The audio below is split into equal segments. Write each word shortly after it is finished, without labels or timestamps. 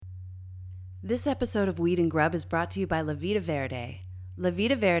This episode of Weed and Grub is brought to you by La Vida Verde. La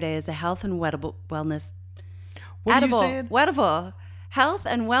Vida Verde is a health and wellness What are you edible, saying? wettable, health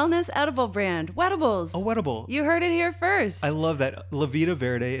and wellness edible brand. Wettables. A wettable. You heard it here first. I love that. La Vida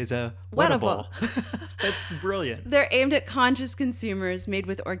Verde is a Wettable. wettable. That's brilliant. They're aimed at conscious consumers, made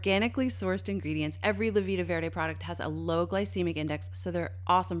with organically sourced ingredients. Every La Vida Verde product has a low glycemic index, so they're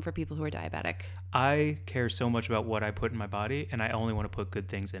awesome for people who are diabetic. I care so much about what I put in my body, and I only want to put good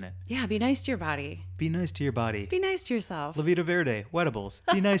things in it. Yeah, be nice to your body. Be nice to your body. Be nice to yourself. La Vida Verde, wettables.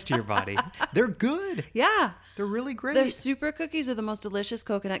 Be nice to your body. They're good. Yeah. They're really great. Their super cookies are the most delicious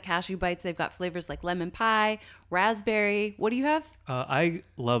coconut cashew bites. They've got flavors like lemon pie, raspberry. What do you have? I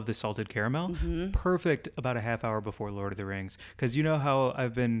love the salted caramel. Mm-hmm. Perfect about a half hour before Lord of the Rings. Because you know how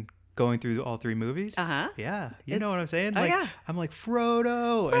I've been going through all three movies? Uh-huh. Yeah. You know what I'm saying? Oh, Like yeah. I'm like,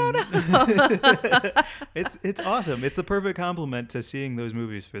 Frodo. And it's awesome. It's the perfect compliment to seeing those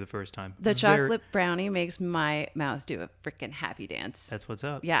movies for the first time. The chocolate brownie makes my mouth do a freaking happy dance. That's what's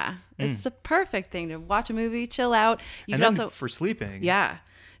up. Yeah. It's the perfect thing to watch a movie, chill out. You And can then also for sleeping. Yeah.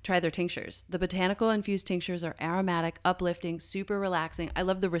 Try their tinctures. The botanical infused tinctures are aromatic, uplifting, super relaxing. I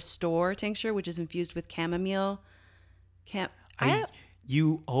love the Restore tincture, which is infused with chamomile.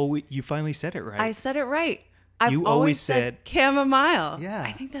 You finally said it right. I said it right. I've You always always said said- chamomile. Yeah.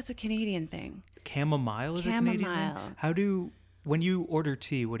 I think that's a Canadian thing. Chamomile is a Canadian Chamomile. thing? When you order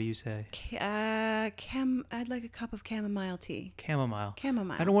tea, what do you say? I'd like a cup of chamomile tea. Chamomile.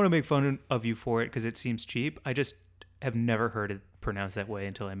 Chamomile. I don't want to make fun of you for it because it seems cheap. I just have never heard it pronounced that way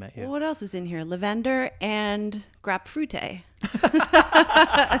until I met you. What else is in here? Lavender and grapefruit. It's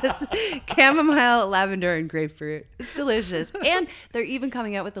chamomile, lavender, and grapefruit. It's delicious. And they're even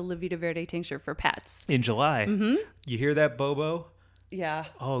coming out with the La Vida Verde tincture for pets. In July. Mm-hmm. You hear that, Bobo? Yeah.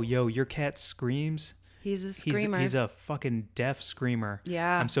 Oh, yo, your cat screams. He's a screamer. He's a fucking deaf screamer.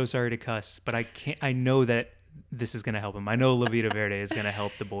 Yeah. I'm so sorry to cuss, but I know that this is going to help him. I know La Vida Verde is going to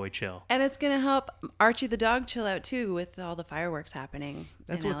help the boy chill. And it's going to help Archie the dog chill out too with all the fireworks happening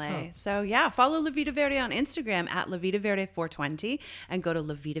That's in what's LA. up. So yeah, follow La Vida Verde on Instagram at LaVidaVerde420 and go to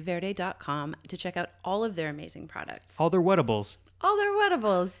LaVidaVerde.com to check out all of their amazing products. All their wettables. All their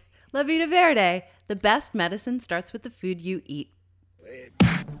wettables. La Vida Verde. The best medicine starts with the food you eat.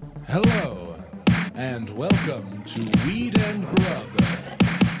 Hello, and welcome to Weed and Grub.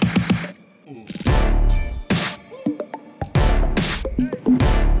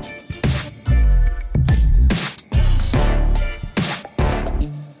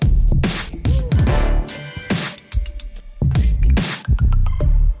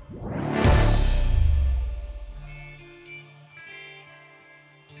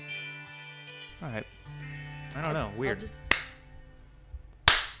 All right. I don't know. Weird.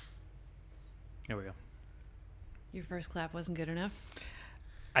 There we go. Your first clap wasn't good enough?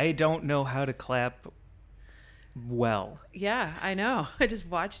 I don't know how to clap well. Yeah, I know. I just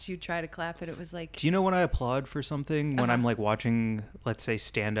watched you try to clap and it was like... Do you know when I applaud for something when I'm like watching, let's say,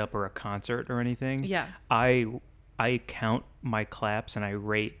 stand up or a concert or anything? Yeah. I count my claps and I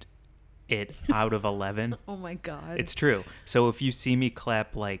rate it out of 11. Oh my God. It's true. So if you see me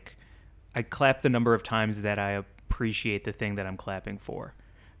clap, like I clap the number of times that I appreciate the thing that I'm clapping for.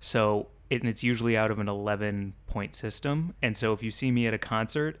 So it's usually out of an 11-point system. And so if you see me at a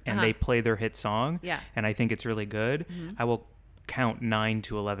concert and they play their hit song and I think it's really good, I will count 9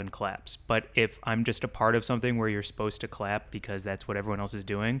 to 11 claps. But if I'm just a part of something where you're supposed to clap because that's what everyone else is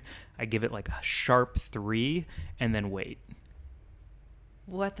doing, I give it like a sharp 3 and then wait.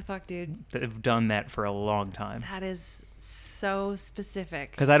 What the fuck, dude? I've done that for a long time. That is so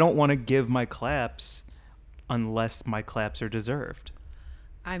specific. Because I don't want to give my claps unless my claps are deserved.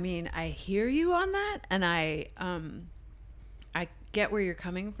 I mean, I hear you on that, and I get where you're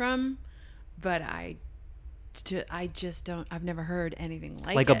coming from, but I just don't. I've never heard anything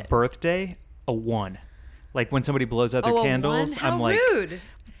like a it. birthday, a 1. Like when somebody blows out their a candles, one? I'm like, rude.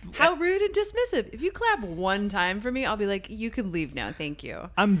 How rude and dismissive. If you clap one time for me, I'll be like, you can leave now, thank you.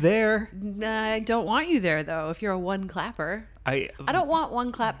 I'm there. I don't want you there though. If you're a one clapper, I don't want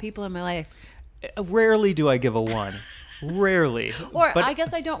one clap people in my life. Rarely do I give a 1. Rarely. Or But I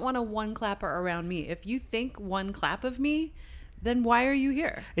guess I don't want a one clapper around me. If you think one clap of me, then why are you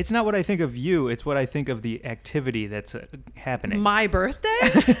here? it's not what I think of you. It's what I think of the activity that's happening. My birthday?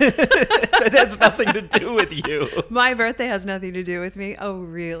 That has nothing to do with you. My birthday has nothing to do with me. Oh,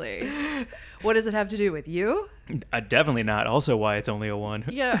 really? What does it have to do with you? Definitely not. Also why it's only a 1.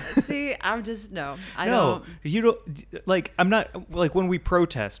 Yeah, see, I'm just, no. I No, don't. you don't, like, I'm not, like, when we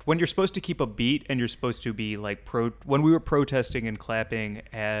protest, when you're supposed to keep a beat and you're supposed to be, like, when we were protesting and clapping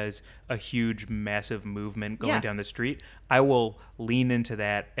as a huge, massive movement going Yeah. down the street, I will lean into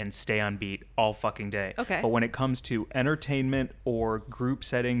that and stay on beat all fucking day. Okay. But when it comes to entertainment or group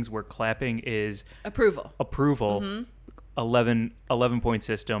settings where clapping is Approval. approval, 11-point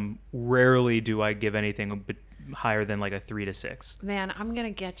system, rarely do I give anything higher than like a 3 to 6. Man, I'm going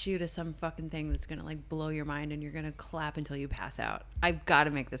to get you to some fucking thing that's going to like blow your mind and you're going to clap until you pass out. I've got to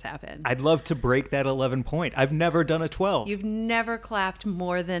make this happen. I'd love to break that 11 point. I've never done a 12. You've never clapped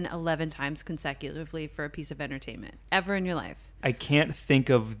more than 11 times consecutively for a piece of entertainment ever in your life. I can't think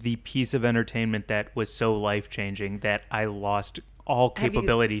of the piece of entertainment that was so life-changing that I lost all Have you-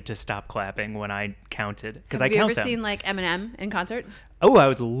 capability to stop clapping when I counted, because I Have you count ever them. seen like Eminem in concert? Oh, I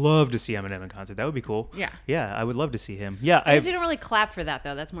would love to see Eminem in concert. That would be cool. Yeah. Yeah, I would love to see him. Yeah, I guess you don't really clap for that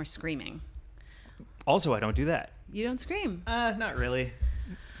though. That's more screaming. also I don't do that. You don't scream. Not really.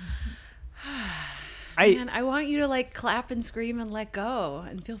 Man, I want you to like clap and scream and let go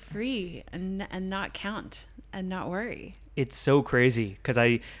and feel free and not count and not worry. It's so crazy because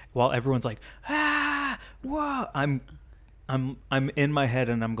while everyone's like, whoa, I'm in my head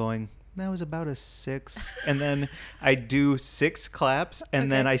and I'm going, that was about a 6, and then I do 6 claps and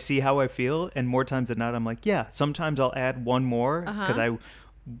then I see how I feel, and more times than not I'm like, yeah, sometimes I'll add one more because I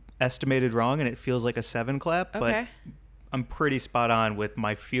estimated wrong and it feels like a 7 clap, Okay. but I'm pretty spot on with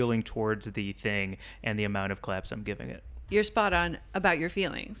my feeling towards the thing and the amount of claps I'm giving it. You're spot on about your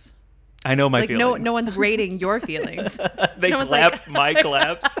feelings. I know my Like feelings. no one's rating your feelings. They no one's clapped like- my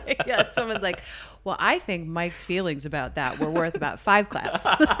claps. Yeah, someone's like, well, I think Mike's feelings about that were worth about 5 claps.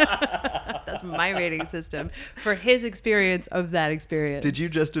 That's my rating system for his experience of that experience. Did you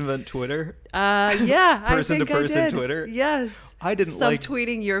just invent Twitter? Yeah, Person I think to person I did. Twitter? Yes. I didn't like-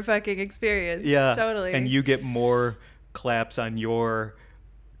 subtweeting your fucking experience. Yeah, totally. And you get more claps on your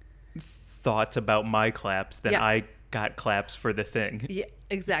thoughts about my claps than Yeah. I got claps for the thing. Yeah,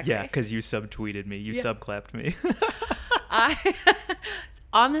 exactly. Yeah, because you subtweeted me. You subclapped me.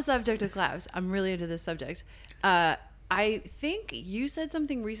 On the subject of claps, I'm really into this subject. I think you said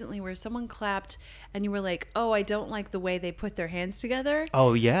something recently where someone clapped and you were like, oh, I don't like the way they put their hands together.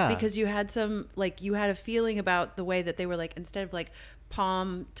 Oh, yeah. Because you had you had a feeling about the way that they were like, instead of like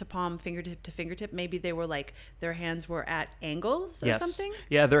palm to palm, fingertip to fingertip, maybe they were like, their hands were at angles or something.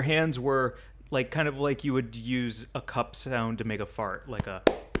 Yeah, their hands were like kind of like you would use a cup sound to make a fart, like a...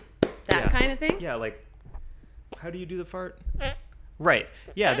 That kind of thing? Yeah, like, how do you do the fart? Right.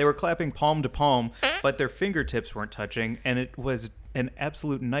 Yeah, they were clapping palm to palm, but their fingertips weren't touching, and it was an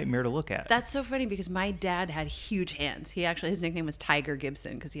absolute nightmare to look at. That's so funny because my dad had huge hands. His nickname was Tiger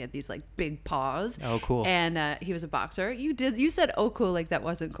Gibson because he had these like big paws. Oh, cool. And he was a boxer. You said, oh, cool, like that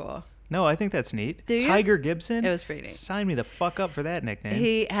wasn't cool. No, I think that's neat. Do you? Tiger Gibson? It was pretty neat. Sign me the fuck up for that nickname.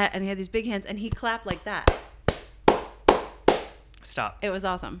 He had these big hands and he clapped like that. Stop. It was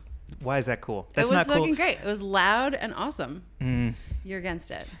awesome. Why is that cool? It That's was not cool. fucking great. It was loud and awesome. You're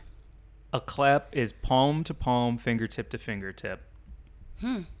against it. A clap is palm to palm, fingertip to fingertip.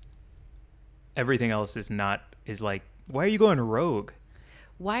 Everything else is like, why are you going rogue?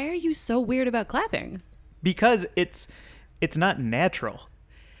 Why are you so weird about clapping? Because it's not natural.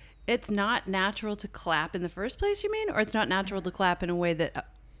 It's not natural to clap in the first place, you mean? Or it's not natural to clap in a way that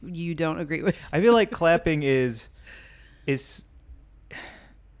you don't agree with? I feel like clapping is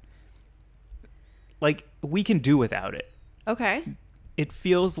like we can do without it. Okay. It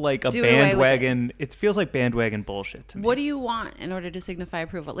feels like a Do away with bandwagon. It feels like bandwagon bullshit to me. What do you want in order to signify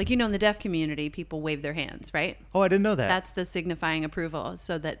approval? Like, in the deaf community, people wave their hands, right? Oh, I didn't know that. That's the signifying approval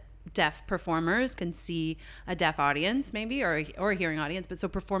so that deaf performers can see a deaf audience maybe or a hearing audience, but so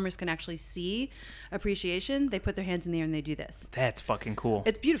performers can actually see appreciation. They put their hands in the air and they do this. That's fucking cool.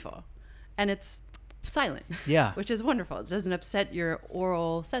 It's beautiful. And it's silent. Yeah. Which is wonderful. It doesn't upset your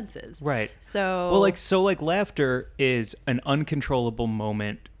oral senses. Right. So Well, laughter is an uncontrollable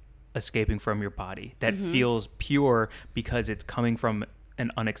moment escaping from your body that feels pure because it's coming from an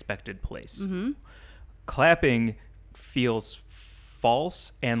unexpected place. Clapping feels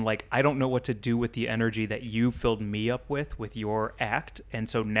false and like I don't know what to do with the energy that you filled me up with your act, and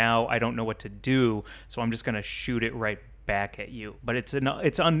so now I don't know what to do, so I'm just gonna shoot it right back at you. But it's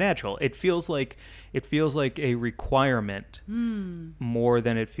unnatural. It feels like a requirement more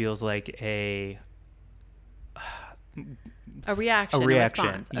than it feels like a reaction. reaction, A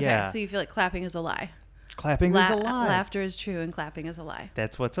response. Okay, yeah. so you feel like clapping is a lie. Clapping is a lie. Laughter is true and clapping is a lie.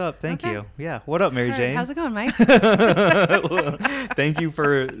 That's what's up. Thank Okay. you. Yeah. What up, Mary All right, Jane? how's it going, Mike? Thank you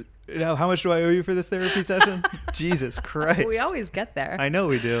for. How much do I owe you for this therapy session? Jesus Christ. We always get there. I know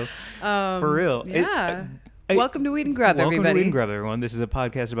we do. For real. Yeah. Welcome to Weed and Grub, Welcome everybody. to Weed and Grub, everyone. This is a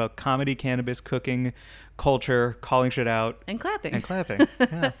podcast about comedy, cannabis, cooking, culture, calling shit out, And clapping. and clapping.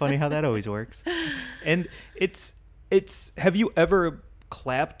 Yeah, funny how that always works. And it's. Have you ever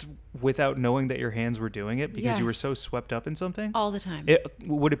clapped without knowing that your hands were doing it because you were Yes. so swept up in something? All the time.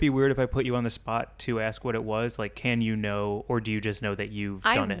 Would it be weird if I put you on the spot to ask what it was? Like, can you know, or do you just know that you've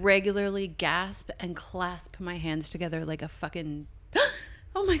done I it? regularly gasp and clasp my hands together like a fucking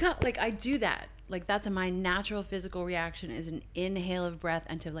oh my god, like I do that. Like that's my natural physical reaction is an inhale of breath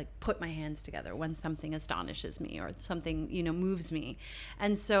and to like put my hands together when something astonishes me or something, moves me.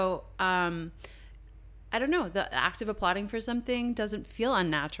 And so I don't know, the act of applauding for something doesn't feel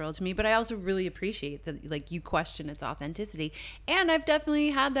unnatural to me, but I also really appreciate that like you question its authenticity. And I've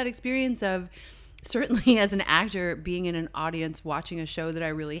definitely had that experience of certainly as an actor being in an audience watching a show that I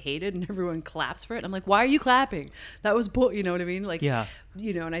really hated and everyone claps for it. I'm like, why are you clapping? That was bull, you know what I mean? Like, Yeah.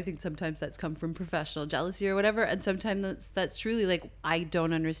 And I think sometimes that's come from professional jealousy or whatever. And sometimes that's truly like, I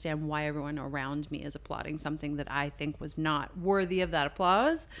don't understand why everyone around me is applauding something that I think was not worthy of that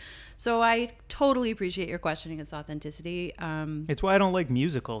applause. So I totally appreciate your questioning its authenticity. It's why I don't like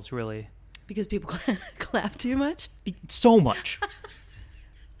musicals, really. Because people clap too much. So much.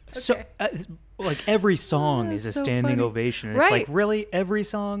 So, Okay. like every song is a so standing funny. ovation. And Right. It's like, really? Every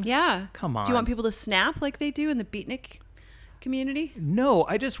song? Yeah. Come on. Do you want people to snap like they do in the beatnik community? No,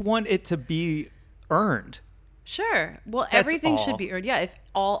 I just want it to be earned. Sure. Well, That's everything all. should be earned. Yeah, if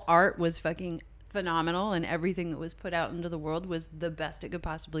all art was fucking phenomenal and everything that was put out into the world was the best it could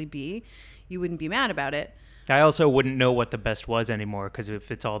possibly be, you wouldn't be mad about it. I also wouldn't know what the best was anymore because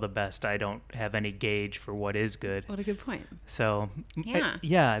if it's all the best, I don't have any gauge for what is good. What a good point. So,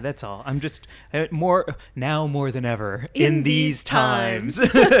 Yeah. that's all. I'm just more than ever in these times.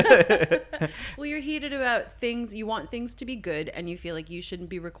 Well, you're heated about things. You want things to be good, and you feel like you shouldn't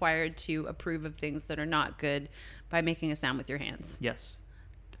be required to approve of things that are not good by making a sound with your hands. Yes.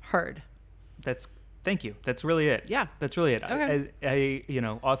 Heard. Thank you. That's really it. Yeah. That's really it. Okay.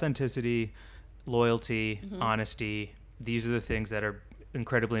 Authenticity, loyalty, Mm-hmm. honesty, these are the things that are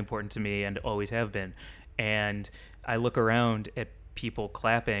incredibly important to me and always have been. And I look around at people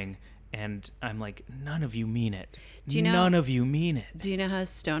clapping and I'm like, none of you mean it. Do you know- None of you mean it. Do you know how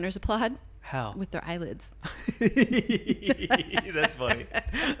stoners applaud? How? With their eyelids. That's funny.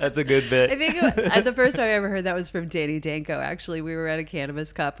 That's a good bit. I think the first time I ever heard that was from Danny Danko. Actually, we were at a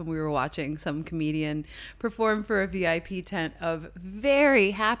Cannabis Cup and we were watching some comedian perform for a VIP tent of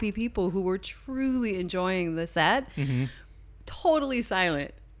very happy people who were truly enjoying the set. Mm-hmm. Totally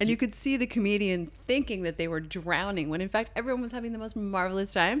silent. And you could see the comedian thinking that they were drowning when in fact everyone was having the most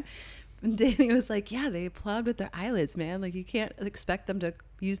marvelous time. And Danny was like, yeah, they applaud with their eyelids, man. Like you can't expect them to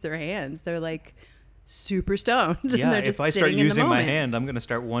use their hands. They're like super stoned. Yeah, and they're just if I start sitting in the using my moment. hand, I'm going to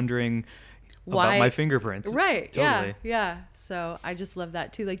start wondering Why- about my fingerprints. Right. Totally. Yeah. So I just love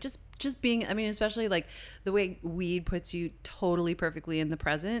that too. Like just being, I mean, especially like the way weed puts you totally perfectly in the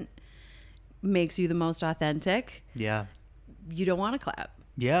present makes you the most authentic. Yeah. You don't want to clap.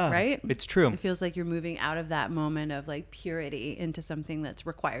 Yeah. Right? It's true. It feels like you're moving out of that moment of like purity into something that's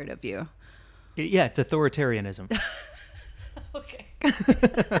required of you. Yeah, it's authoritarianism. Okay.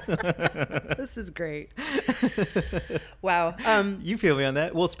 This is great. Wow. You feel me on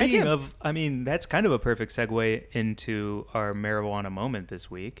that? Well, speaking do. of, I mean, that's kind of a perfect segue into our marijuana moment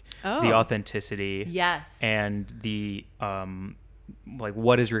this week. Oh. The authenticity. Yes. And the, like,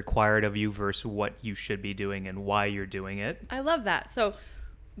 what is required of you versus what you should be doing and why you're doing it. I love that. So,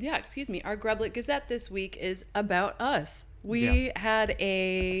 yeah, excuse me. Our Grublet Gazette this week is about us. We had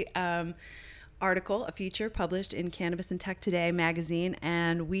a article, a feature published in Cannabis and Tech Today magazine,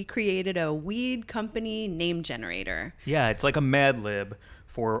 and we created a weed company name generator. Yeah, it's like a Mad Lib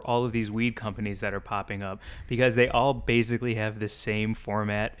for all of these weed companies that are popping up because they all basically have the same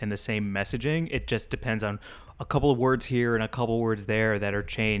format and the same messaging. It just depends on a couple of words here and a couple of words there that are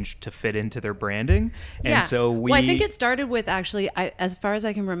changed to fit into their branding. And so Well, I think it started with actually, as far as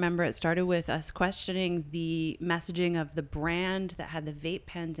I can remember, it started with us questioning the messaging of the brand that had the vape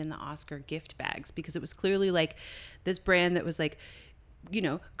pens in the Oscar gift bags, because it was clearly like this brand that was like,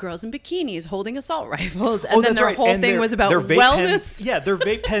 girls in bikinis holding assault rifles. And then that's their right. whole And thing was about their vape wellness. Pens, yeah, their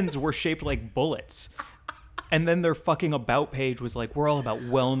vape pens were shaped like bullets. And then their fucking about page was like, we're all about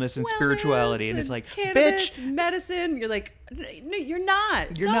wellness and spirituality. And it's like, cannabis, bitch. medicine. You're like, no, you're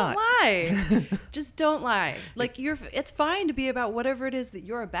not. You're don't not. lie. Just don't lie. Like it's fine to be about whatever it is that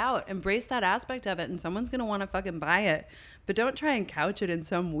you're about. Embrace that aspect of it, and someone's gonna want to fucking buy it. But don't try and couch it in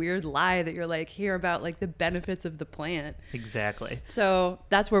some weird lie that you're like, hear about like the benefits of the plant. Exactly. So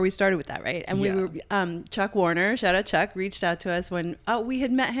that's where we started with that, right? And we were Chuck Warner, shout out Chuck, reached out to us when we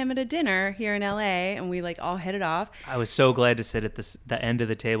had met him at a dinner here in LA, and we like all hit it off. I was so glad to sit at the end of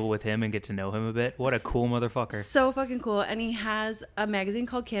the table with him and get to know him a bit. What a cool motherfucker. So fucking cool. And he has a magazine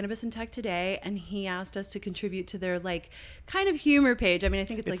called Cannabis and Tech Today, and he asked us to contribute to their like kind of humor page. I mean, I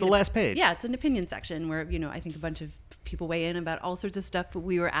think it's like the last page. Yeah, it's an opinion section where, you know, I think a bunch of people weigh in about all sorts of stuff, but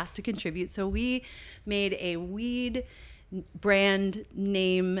we were asked to contribute. So we made a weed brand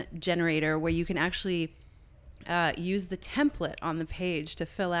name generator where you can actually use the template on the page to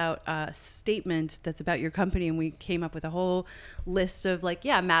fill out a statement that's about your company. And we came up with a whole list of like,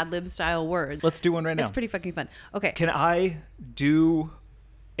 Mad Lib style words. Let's do one right now. It's pretty fucking fun. Okay. Can I do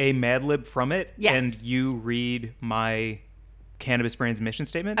a Mad Lib from it? Yes. And you read my Cannabis Brand's mission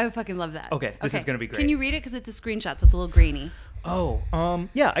statement? I would fucking love that. Okay, this is gonna be great. Can you read it? Because it's a screenshot, so it's a little grainy. Oh,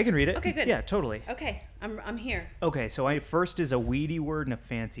 yeah, I can read it. Okay, good. Yeah, totally. Okay, I'm here. Okay, so first is a weedy word and a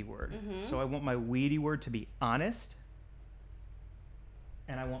fancy word. So I want my weedy word to be honest,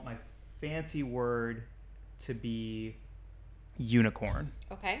 and I want my fancy word to be unicorn.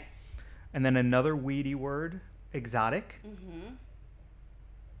 Okay. And then another weedy word, exotic.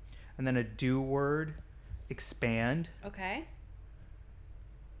 And then a do word, expand. Okay.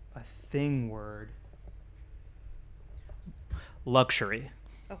 A thing word, luxury.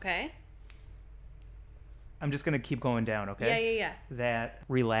 Okay. I'm just going to keep going down, okay? Yeah. That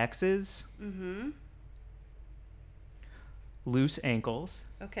relaxes. Loose ankles.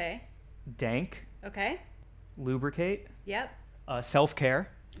 Okay. Dank. Okay. Lubricate. Yep. Self-care.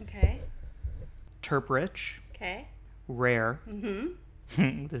 Okay. Terp rich. Okay. Rare.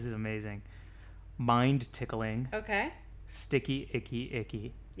 This is amazing. Mind tickling. Okay. Sticky,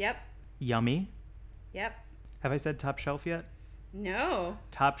 icky. Yep. Yummy. Yep. Have I said top shelf yet? No.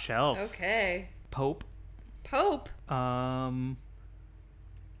 Top shelf. Okay. Pope. Pope.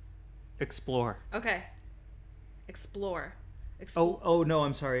 Explore. Okay. Explore. Oh no,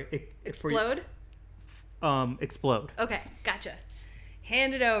 I'm sorry. Explode? Explode. Okay, gotcha.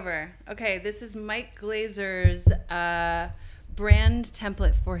 Hand it over. Okay, this is Mike Glazer's brand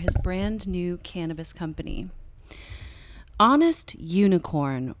template for his brand new cannabis company. Honest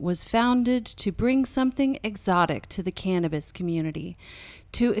Unicorn was founded to bring something exotic to the cannabis community,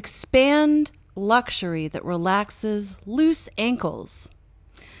 to expand luxury that relaxes loose ankles.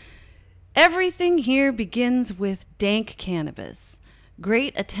 Everything here begins with dank cannabis.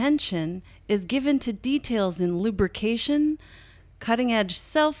 Great attention is given to details in lubrication, cutting-edge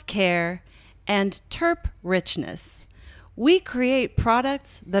self-care, and terp richness. We create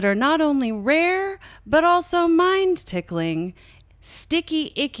products that are not only rare, but also mind-tickling,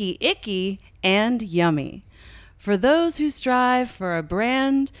 sticky, icky, and yummy. For those who strive for a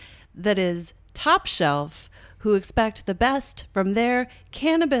brand that is top shelf, who expect the best from their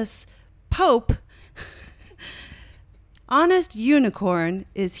cannabis Pope, Honest Unicorn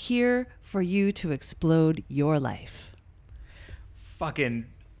is here for you to explode your life. Fucking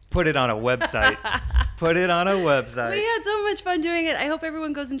put it on a website. Put it on a website. We had so much fun doing it. I hope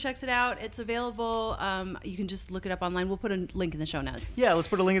everyone goes and checks it out. It's available. You can just look it up online. We'll put a link in the show notes. Yeah, let's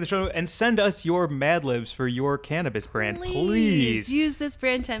put a link in the show and send us your Mad Libs for your cannabis brand, please. Use this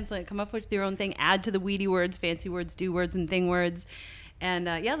brand template. Come up with your own thing. Add to the weedy words, fancy words, do words, and thing words. And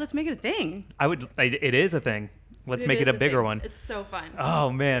let's make it a thing. It is a thing. Let's make it a bigger one. It's so fun. Oh,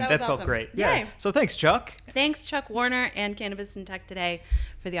 man, that felt awesome. great. Yeah. Yay. So thanks, Chuck. Thanks, Chuck Warner and Cannabis and Tech Today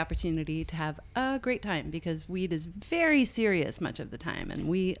for the opportunity to have a great time, because weed is very serious much of the time, and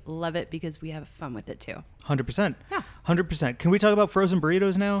we love it because we have fun with it too. 100%. Yeah. 100%. Can we talk about frozen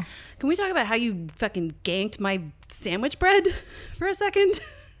burritos now? Can we talk about how you fucking ganked my sandwich bread for a second?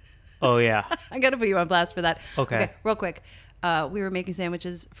 Oh, yeah. I got to put you on blast for that. Okay. Real quick. We were making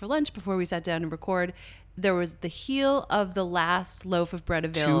sandwiches for lunch before we sat down and record. There was the heel of the last loaf of bread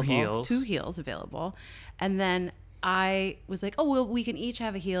available. Two heels available. And then I was like, we can each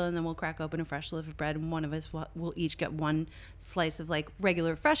have a heel, and then we'll crack open a fresh loaf of bread, and one of us will each get one slice of like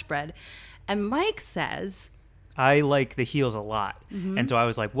regular fresh bread. And Mike says, I like the heels a lot. Mm-hmm. And so I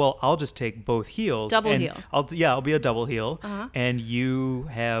was like, well, I'll just take both heels. Double heel. I'll be a double heel. Uh-huh. And you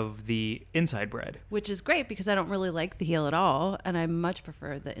have the inside bread. Which is great, because I don't really like the heel at all, and I much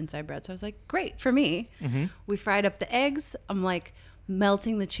prefer the inside bread. So I was like, great for me. Mm-hmm. We fried up the eggs. I'm like,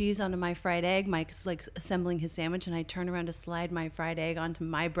 melting the cheese onto my fried egg. Mike's like assembling his sandwich, and I turn around to slide my fried egg onto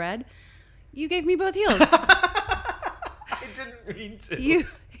my bread. You gave me both heels. I didn't mean to. You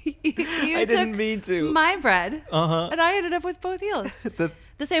I didn't mean to. my bread, Uh-huh. and I ended up with both heels. The-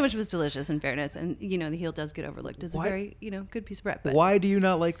 The sandwich was delicious, in fairness, and the heel does get overlooked. It's Why- a very good piece of bread, but Why do you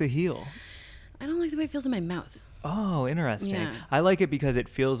not like the heel? I don't like the way it feels in my mouth. Oh, interesting. Yeah. I like it because it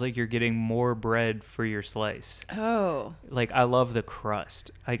feels like you're getting more bread for your slice. Oh, Like I love the crust.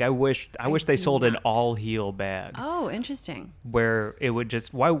 Like I wish they do sold an not. all heel bag interesting. where it would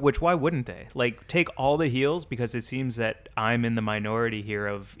just why wouldn't they? Like take all the heels, because it seems that I'm in the minority here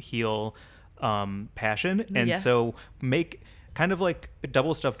of heel passion, and Yeah. so make kind of like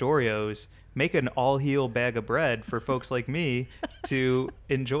double stuffed Oreos. Make an all heel bag of bread for folks like me to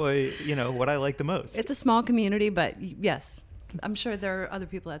enjoy, what I like the most. It's a small community, but yes, I'm sure there are other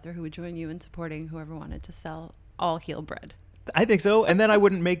people out there who would join you in supporting whoever wanted to sell all heel bread. I think so. And then I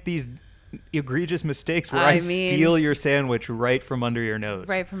wouldn't make these egregious mistakes where I I mean- steal your sandwich right from under your nose.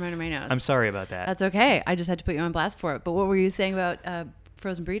 Right from under my nose. I'm sorry about that. That's okay. I just had to put you on blast for it. But what were you saying about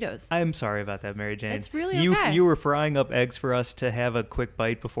frozen burritos? I'm sorry about that, Mary Jane. It's really you, okay. You were frying up eggs for us to have a quick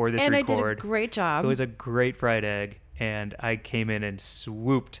bite before this And record. I did a great job. It was a great fried egg, and I came in and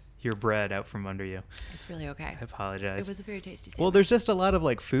swooped your bread out from under you. It's really okay. I apologize. It was a very tasty sandwich. Well, there's just a lot of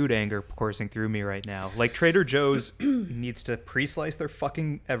like food anger coursing through me right now. Like Trader Joe's needs to pre-slice their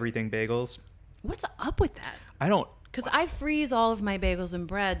fucking everything bagels. What's up with that? I don't. Because I freeze all of my bagels and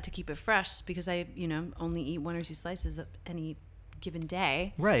bread to keep it fresh because I, only eat 1 or 2 slices of any given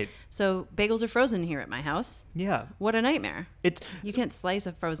day. Right. So bagels are frozen here at my house. Yeah. What a nightmare. It's You can't slice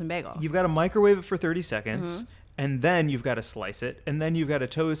a frozen bagel. You've got to microwave it for 30 seconds, Mm-hmm. and then you've got to slice it, and then you've got to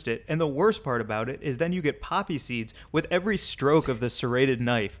toast it. And the worst part about it is then you get poppy seeds. With every stroke of the serrated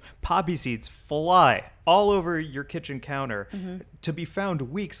knife, poppy seeds fly all over your kitchen counter to be found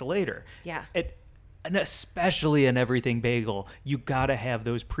weeks later. Mm-hmm. Yeah. And especially an everything bagel, you got to have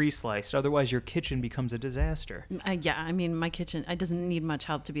those pre-sliced. Otherwise, your kitchen becomes a disaster. Yeah, I mean, my kitchen, it doesn't need much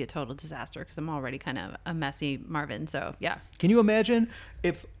help to be a total disaster because I'm already kind of a messy Marvin. So, yeah. Can you imagine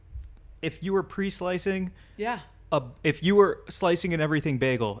if you were pre-slicing? Yeah. If you were slicing an everything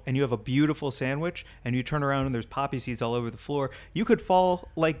bagel and you have a beautiful sandwich and you turn around and there's poppy seeds all over the floor, you could fall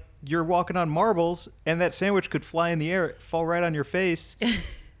like you're walking on marbles, and that sandwich could fly in the air, fall right on your face.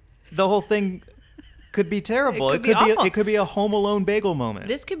 The whole thing could be terrible. It could be awful. It could be a Home Alone bagel moment.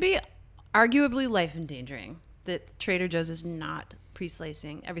 This could be arguably life endangering that Trader Joe's is not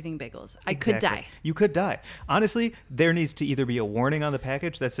pre-slicing everything bagels. I could Exactly. die. You could die. Honestly, there needs to either be a warning on the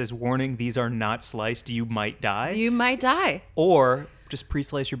package that says, "Warning, these are not sliced. You might die," You might die. or just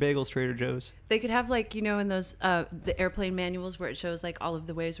pre-slice your bagels, Trader Joe's. They could have like, in those the airplane manuals where it shows like all of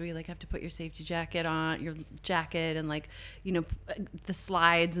the ways where you like have to put your safety jacket on, your jacket, and like, the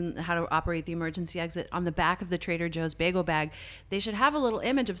slides and how to operate the emergency exit on the back of the Trader Joe's bagel bag. They should have a little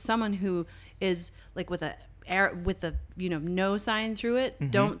image of someone who is like with a no sign through it. Mm-hmm.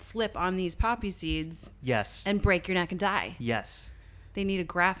 Don't slip on these poppy seeds Yes. and break your neck and die. Yes. They need a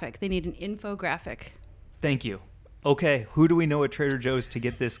graphic. They need an infographic. Thank you. Okay, who do we know at Trader Joe's to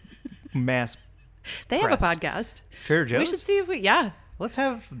get this mass? They have a Pressed. podcast. Trader Joe's? We should see if Let's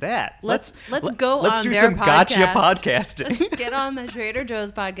have that. Let's go Let's on do their some gotcha podcast. podcasting. Let's get on the Trader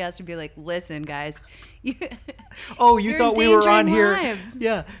Joe's podcast and be like, listen, guys. Oh, you You're thought we were on endangering here? lives.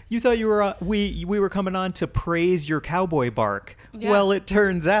 Yeah, you thought you were. We were coming on to praise your cowboy bark. Yeah. Well, it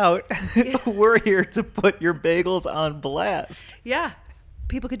turns out we're here to put your bagels on blast. Yeah.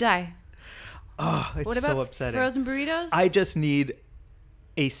 People could die. Oh, it's What about so upsetting. frozen burritos? I just need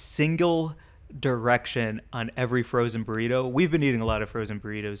a single direction on every frozen burrito. We've been eating a lot of frozen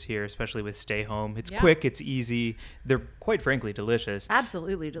burritos here, especially with Stay Home. It's Yeah. quick, it's easy. They're quite frankly delicious.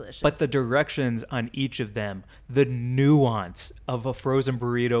 Absolutely delicious. But the directions on each of them, the nuance of a frozen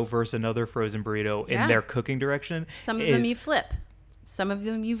burrito versus another frozen burrito Yeah. in their cooking direction. some of them you flip. Some of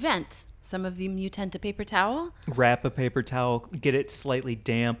them you vent. Some of them you tend to paper towel. Wrap a paper towel, get it slightly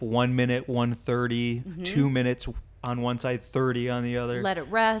damp, 1 minute, 130, 2 minutes on one side, 30 on the other. Let it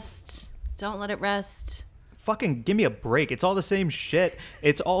rest. Don't let it rest. Fucking give me a break. It's all the same shit.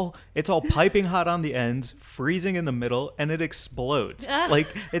 It's all piping hot on the ends, freezing in the middle, and it explodes. Like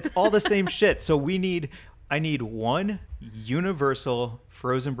it's all the same shit. So I need one universal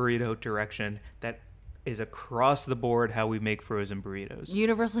frozen burrito direction that is across the board how we make frozen burritos.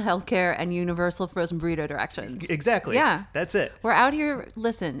 Universal healthcare and universal frozen burrito directions. Exactly. Yeah. That's it. We're out here.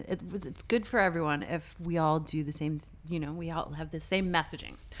 Listen, it's good for everyone if we all do the same. We all have the same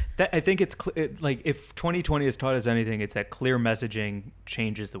messaging. I think it's like if 2020 has taught us anything, it's that clear messaging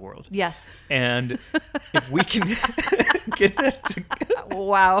changes the world. Yes. And if we can get that,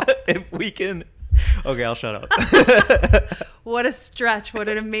 Wow. if we can, okay, I'll shut up. What a stretch. What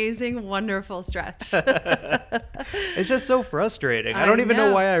an amazing, wonderful stretch. It's just so frustrating. I don't even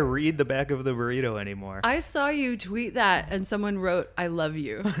know why I read the back of the burrito anymore. I saw you tweet that and someone wrote, "I love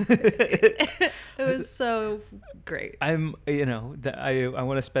you." It was so great. I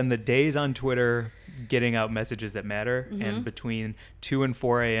want to spend the days on Twitter getting out messages that matter, and between 2 and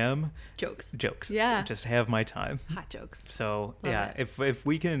 4 a.m. Jokes. Yeah. Just have my time. Hot jokes. So Love yeah, it. if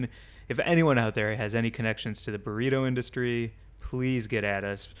we can, if anyone out there has any connections to the burrito industry, please get at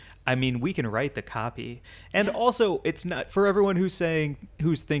us. I mean, we can write the copy. And also, it's not for everyone who's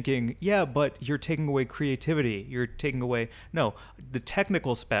thinking, yeah, but you're taking away creativity. You're taking away, no, the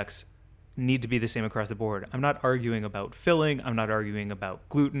technical specs need to be the same across the board. I'm not arguing about filling. I'm not arguing about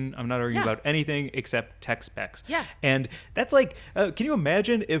gluten. I'm not arguing about anything except tech specs. Yeah. And that's like, can you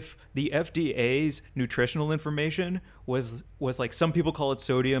imagine if the FDA's nutritional information was like, some people call it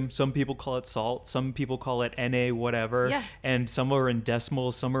sodium, some people call it salt, some people call it NA, whatever. Yeah. And some are in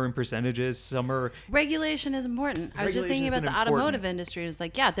decimals, some are in percentages, some are... Regulation is important. I was just thinking about the automotive industry. It's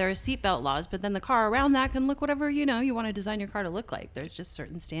like, there are seatbelt laws, but then the car around that can look whatever, you want to design your car to look like. There's just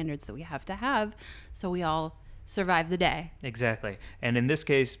certain standards that we have to have so we all survive the day. Exactly. And in this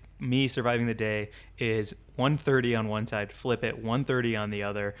case, me surviving the day is 130 on one side, flip it, 130 on the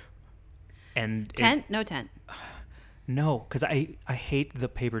other. And Tent? No tent. No, because I hate the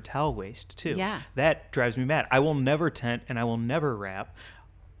paper towel waste too. Yeah. That drives me mad. I will never tent and I will never wrap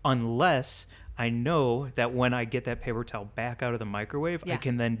unless I know that when I get that paper towel back out of the microwave, I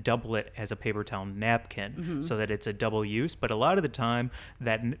can then double it as a paper towel napkin so that it's a double use. But a lot of the time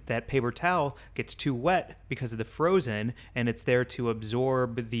that paper towel gets too wet because of the frozen, and it's there to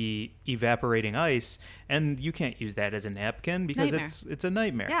absorb the evaporating ice, and you can't use that as a napkin because it's a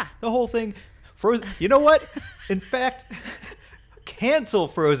nightmare. Yeah. The whole thing... Frozen. You know what? In fact, cancel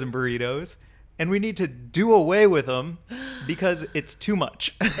frozen burritos, and we need to do away with them because it's too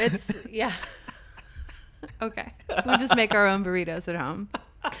much. It's Okay. We'll just make our own burritos at home.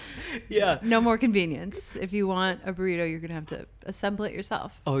 Yeah. No more convenience. If you want a burrito, you're going to have to assemble it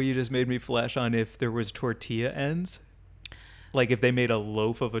yourself. Oh, you just made me flash on if there was tortilla ends. Like if they made a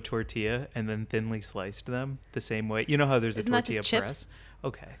loaf of a tortilla and then thinly sliced them the same way. You know how there's Isn't a that tortilla just chips? press?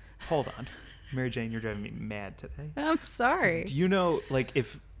 Okay. Hold on. Mary Jane, you're driving me mad today. I'm sorry. Do you know, like,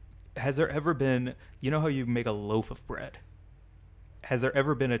 has there ever been, you know how you make a loaf of bread? Has there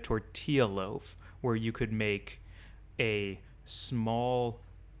ever been a tortilla loaf where you could make a small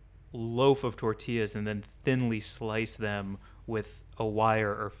loaf of tortillas and then thinly slice them with a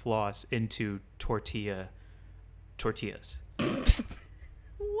wire or floss into tortillas?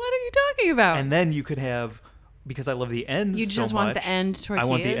 What are you talking about? And then you could have... Because I love the ends You just so want much, the end tortillas? I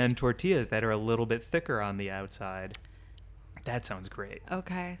want the end tortillas that are a little bit thicker on the outside. That sounds great.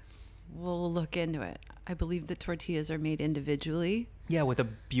 Okay. We'll look into it. I believe the tortillas are made individually. Yeah, with a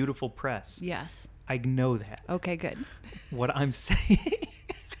beautiful press. Yes. I know that. Okay, good. What I'm saying...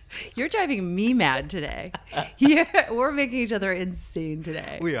 You're driving me mad today. Yeah, we're making each other insane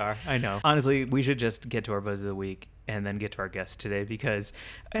today. We are. I know. Honestly, we should just get to our buzz of the week and then get to our guest today because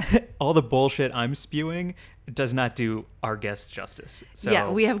all the bullshit I'm spewing does not do our guest justice. So yeah,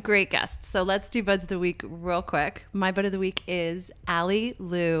 we have great guests. So let's do Buds of the Week real quick. My Bud of the Week is Allie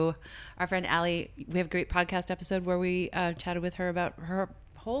Liu. Our friend Allie, we have a great podcast episode where we chatted with her about her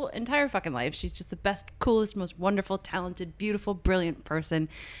whole entire fucking life. She's just the best, coolest, most wonderful, talented, beautiful, brilliant person.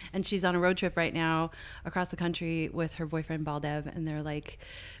 And she's on a road trip right now across the country with her boyfriend Baldev, and they're like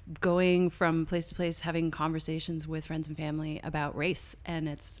going from place to place, having conversations with friends and family about race. And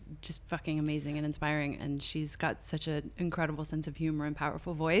it's just fucking amazing and inspiring. And she's got such an incredible sense of humor and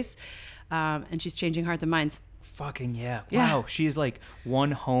powerful voice. And she's changing hearts and minds. Fucking yeah. Yeah. Wow. She's like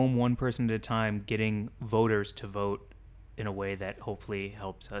one person at a time getting voters to vote in a way that hopefully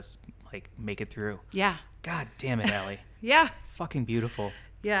helps us like make it through. Yeah. God damn it, Allie. Yeah. Fucking beautiful.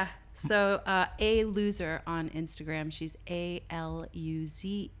 Yeah. So A Loser on Instagram. She's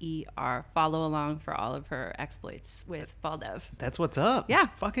ALUZER. Follow along for all of her exploits with Baldev. That's what's up. Yeah.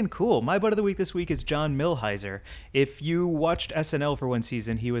 Fucking cool. My Bud of the Week this week is John Milheiser. If you watched SNL for one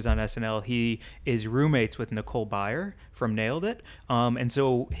season, he was on SNL. He is roommates with Nicole Byer from Nailed It. And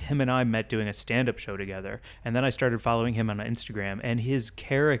so him and I met doing a stand-up show together. And then I started following him on Instagram. And his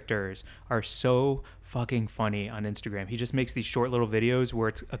characters are so fucking funny on Instagram. He just makes these short little videos where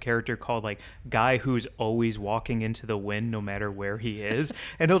it's a character called like Guy Who's Always Walking into the Wind no matter where he is.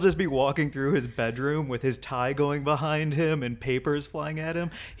 And he'll just be walking through his bedroom with his tie going behind him and papers flying at him.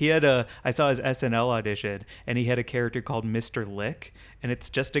 I saw his SNL audition, and he had a character called Mr. Lick. And it's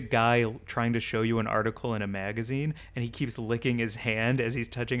just a guy trying to show you an article in a magazine, and he keeps licking his hand as he's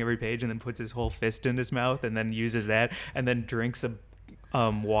touching every page, and then puts his whole fist in his mouth, and then uses that, and then drinks a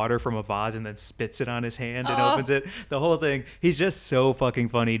water from a vase, and then spits it on his hand and opens it. The whole thing. He's just so fucking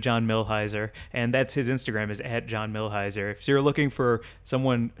funny, John Milheiser, and that's his Instagram is @JohnMilheiser. If you're looking for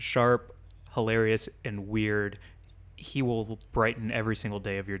someone sharp, hilarious, and weird, he will brighten every single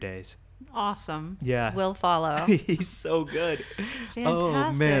day of your days. Awesome. Yeah. We'll follow. He's so good. Fantastic.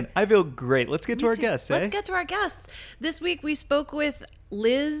 Oh, man. I feel great. Let's get to our guests, Let's eh? get to our guests. This week we spoke with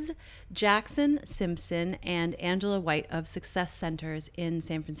Liz Jackson Simpson and Angela White of Success Centers in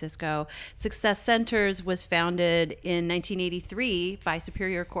San Francisco. Success Centers was founded in 1983 by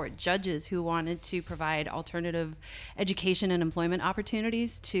Superior Court judges who wanted to provide alternative education and employment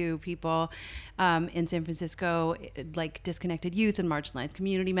opportunities to people in San Francisco, like disconnected youth and marginalized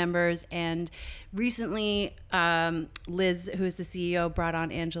community members. And recently, Liz, who is the CEO, brought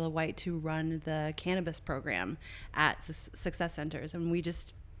on Angela White to run the cannabis program at Success Centers. And we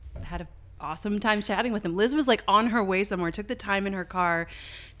just had an awesome time chatting with them. Liz was like on her way somewhere, took the time in her car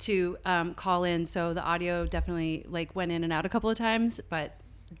to call in. So the audio definitely like went in and out a couple of times, but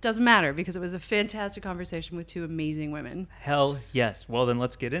it doesn't matter because it was a fantastic conversation with two amazing women. Hell yes. Well, then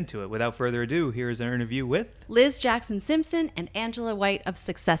let's get into it. Without further ado, here's our interview with Liz Jackson Simpson and Angela White of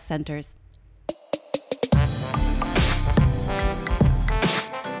Success Centers.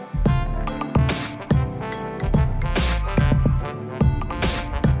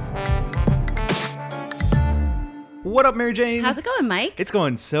 What up, Mary Jane? How's it going, Mike? It's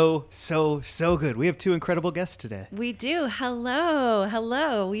going so good. We have two incredible guests today. We do. Hello.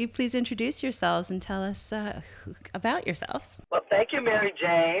 Will you please introduce yourselves and tell us about yourselves? Well, thank you, Mary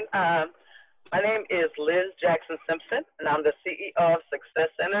Jane. My name is Liz Jackson Simpson, and I'm the CEO of Success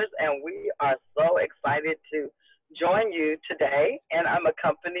Centers, and we are so excited to join you today. And I'm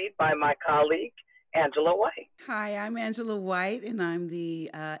accompanied by my colleague, Angela White. Hi, I'm Angela White, and I'm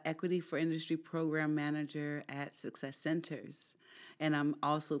the Equity for Industry Program Manager at Success Centers. And I'm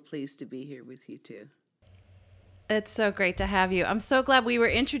also pleased to be here with you, too. It's so great to have you. I'm so glad we were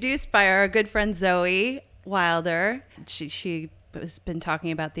introduced by our good friend Zoe Wilder. She has been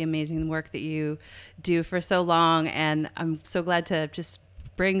talking about the amazing work that you do for so long, and I'm so glad to just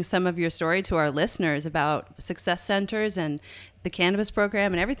bring some of your story to our listeners about Success Centers and the cannabis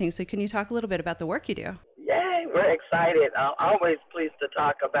program and everything. So can you talk a little bit about the work you do? Yay, we're excited. I'm always pleased to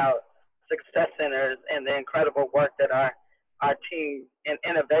talk about Success Centers and the incredible work that our team and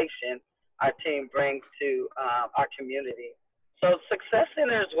innovation our team brings to our community. So Success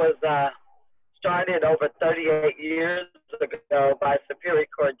Centers was started over 38 years ago by Superior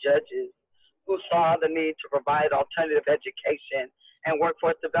Court judges who saw the need to provide alternative education and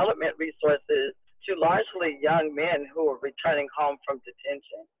workforce development resources to largely young men who were returning home from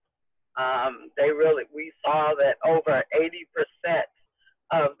detention. We saw that over 80%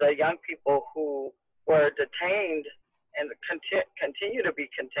 of the young people who were detained and continue to be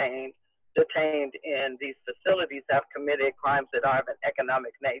detained in these facilities have committed crimes that are of an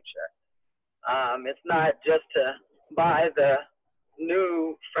economic nature. It's not just to buy the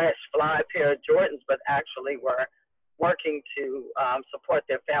new, fresh, fly pair of Jordans, but actually we're working to support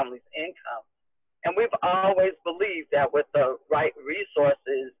their family's income. And we've always believed that with the right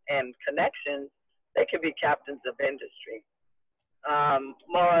resources and connections, they can be captains of industry.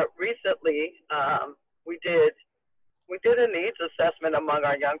 More recently, we did a needs assessment among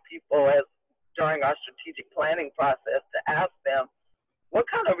our young people during our strategic planning process to ask them, what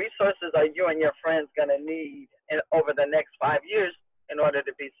kind of resources are you and your friends going to need over the next 5 years in order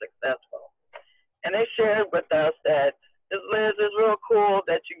to be successful? And they shared with us that, Liz, it's real cool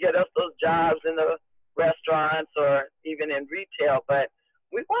that you get us those jobs in the restaurants or even in retail, but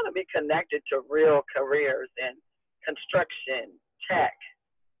we want to be connected to real careers in construction, tech,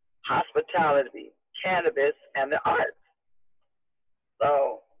 hospitality, cannabis, and the arts.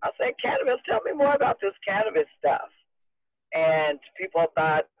 So I said, cannabis, tell me more about this cannabis stuff. And people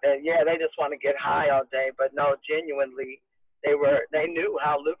thought that, yeah, they just want to get high all day, but no, genuinely, they knew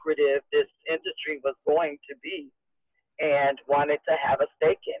how lucrative this industry was going to be and wanted to have a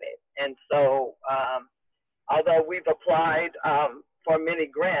stake in it. And so, although we've applied for many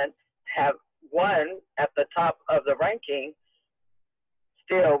grants, have won at the top of the ranking,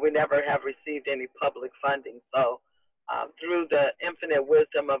 still we never have received any public funding. So through the infinite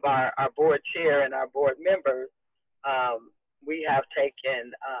wisdom of our board chair and our board members, we have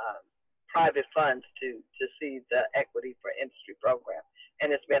taken private funds to seed the Equity for Industry program.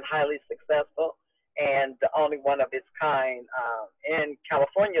 And it's been highly successful and the only one of its kind in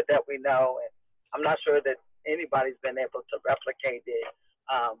California that we know. And I'm not sure that anybody's been able to replicate it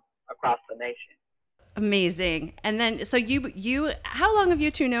across the nation. Amazing. And then, so you, how long have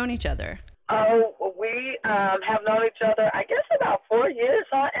you two known each other? Oh, we have known each other, I guess, about 4 years,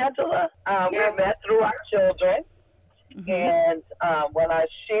 huh, Angela? We met through our children. Mm-hmm. And when I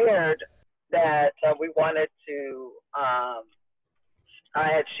shared that we wanted to, I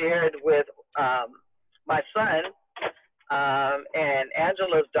had shared with my son and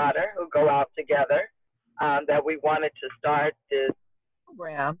Angela's daughter, who go out together, that we wanted to start this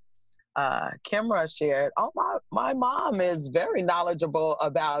program. Kimra shared, my mom is very knowledgeable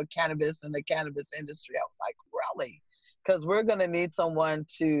about cannabis and the cannabis industry. I was like, really? Because we're going to need someone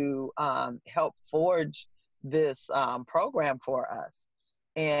to help forge this program for us.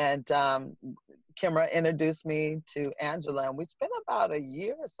 And Kimra introduced me to Angela, and we spent about a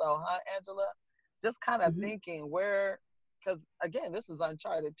year or so, huh, Angela? Just kind of thinking where, because again, this is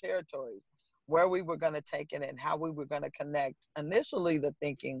uncharted territories, where we were going to take it and how we were going to connect. Initially, the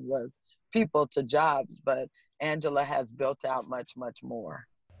thinking was people to jobs, but Angela has built out much, much more.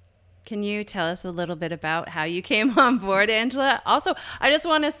 Can you tell us a little bit about how you came on board, Angela? Also, I just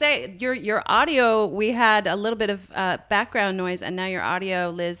want to say your audio, we had a little bit of background noise, and now your audio,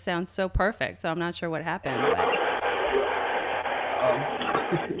 Liz, sounds so perfect. So I'm not sure what happened. But...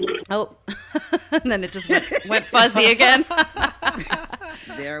 Oh, and then it just went fuzzy again.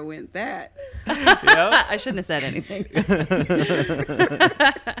 There went that. Yep. I shouldn't have said anything.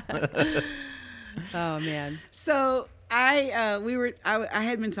 Oh, man. So I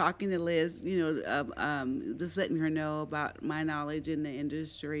had been talking to Liz, just letting her know about my knowledge in the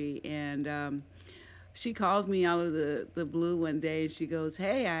industry, and she called me out of the blue one day, and she goes,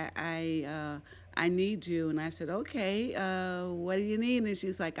 "Hey, I need you," and I said, "Okay, what do you need?" And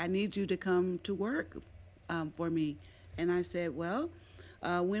she's like, "I need you to come to work for me," and I said, "Well,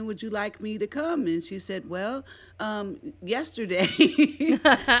 when would you like me to come?" And she said, "Well, yesterday."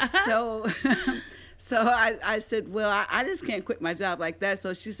 So I said, "Well, I just can't quit my job like that."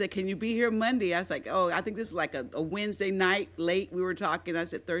 So she said, "Can you be here Monday?" I was like, "Oh, I think this is like a Wednesday night late." We were talking. I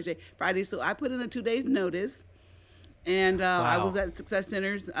said Thursday, Friday. So I put in a 2 days notice. And wow. I was at Success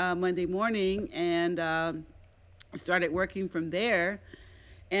Centers Monday morning and started working from there.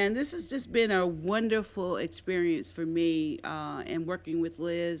 And this has just been a wonderful experience for me and working with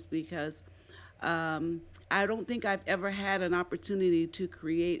Liz, because I don't think I've ever had an opportunity to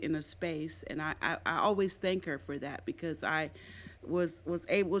create in a space. And I always thank her for that, because I was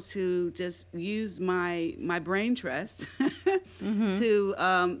able to just use my brain trust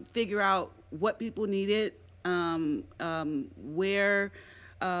to figure out what people needed, where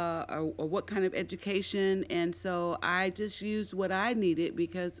or what kind of education. And so I just used what I needed,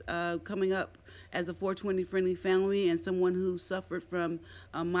 because coming up as a 420 friendly family and someone who suffered from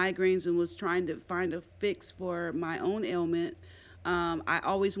migraines and was trying to find a fix for my own ailment, I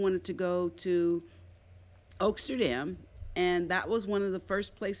always wanted to go to Oaksterdam. And that was one of the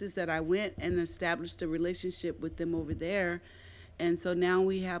first places that I went and established a relationship with them over there. And so now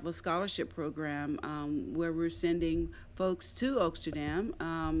we have a scholarship program where we're sending folks to Oaksterdam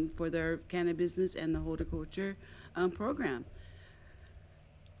for their cannabis business and the horticulture program.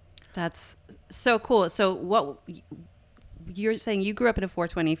 That's so cool. So what you're saying, you grew up in a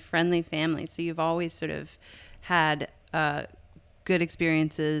 420 friendly family, so you've always sort of had good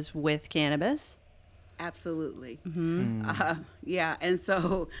experiences with cannabis? Absolutely. Yeah, and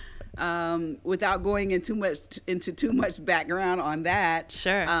so without going into too much background on that,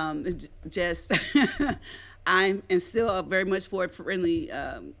 sure. Just I'm still a very much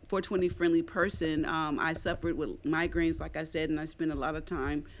 420 friendly person. I suffered with migraines, like I said, and I spent a lot of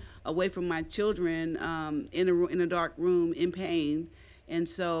time away from my children in a dark room in pain. And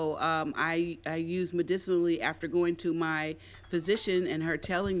so I used medicinally after going to my physician and her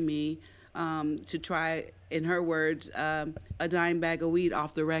telling me to try, in her words, a dime bag of weed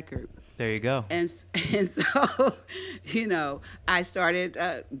off the record. There you go. And so, I started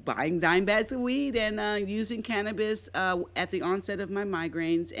buying dime bags of weed and using cannabis at the onset of my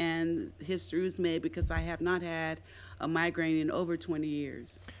migraines, and history was made, because I have not had a migraine in over 20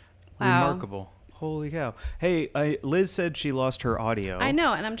 years. Wow. Remarkable. Holy cow. Hey, Liz said she lost her audio. I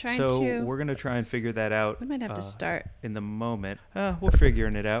know, and I'm trying to... So we're going to try and figure that out. We might have to start. In the moment. We're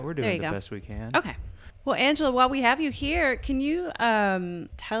figuring it out. We're doing the best we can. Okay. Well, Angela, while we have you here, can you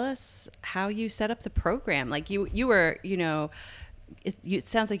tell us how you set up the program? Like you were, it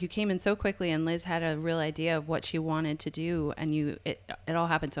sounds like you came in so quickly, and Liz had a real idea of what she wanted to do, and it all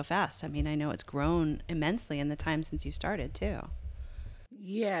happened so fast. I mean, I know it's grown immensely in the time since you started too.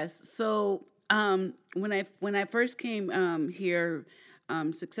 Yes. So when I first came here,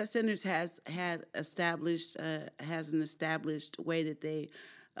 Success Centers has an established way that they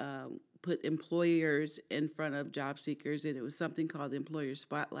put employers in front of job seekers, and it was something called the Employer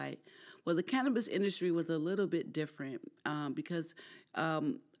Spotlight. Well, the cannabis industry was a little bit different because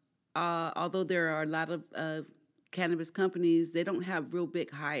although there are a lot of cannabis companies, they don't have real big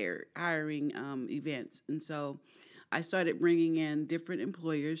hiring events, and so I started bringing in different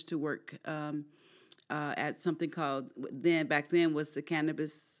employers to work at something called back then was the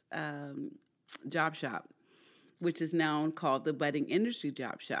Cannabis Job Shop, which is now called the Budding Industry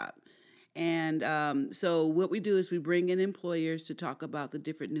Job Shop. And so what we do is we bring in employers to talk about the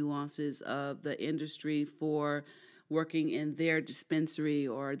different nuances of the industry for working in their dispensary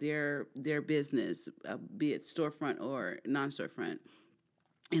or their business, be it storefront or non-storefront.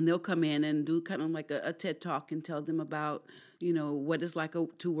 And they'll come in and do kind of like a TED Talk and tell them about, what it's like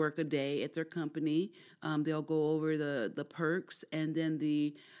to work a day at their company. They'll go over the perks, and then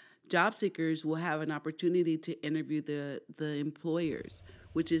the job seekers will have an opportunity to interview the employers,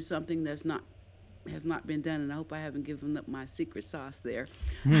 which is something has not been done, and I hope I haven't given up my secret sauce there.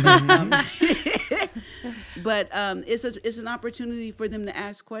 But it's an opportunity for them to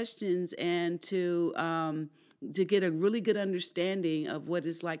ask questions and to get a really good understanding of what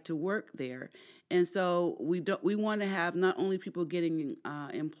it's like to work there. And so we want to have not only people getting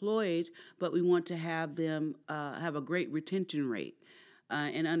employed, but we want to have them have a great retention rate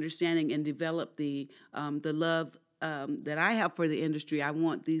and understanding and develop the love that I have for the industry. I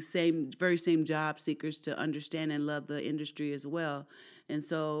want these very same job seekers to understand and love the industry as well. And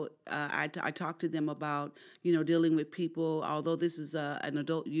so I talk to them about, dealing with people, although this is an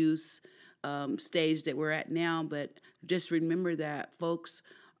adult use stage that we're at now, but just remember that folks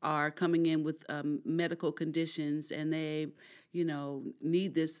are coming in with medical conditions, and they,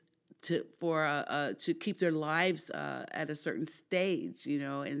 need this to keep their lives at a certain stage,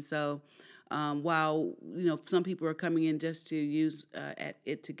 and so while some people are coming in just to use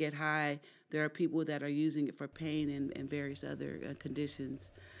it to get high, there are people that are using it for pain and various other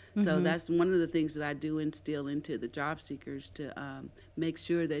conditions. Mm-hmm. So that's one of the things that I do instill into the job seekers to make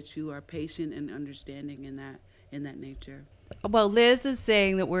sure that you are patient and understanding in that nature. Well, Liz is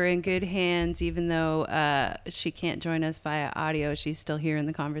saying that we're in good hands, even though she can't join us via audio. She's still here in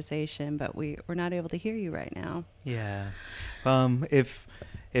the conversation, but we're not able to hear you right now. Yeah. If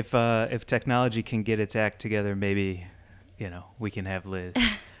technology can get its act together, maybe, we can have Liz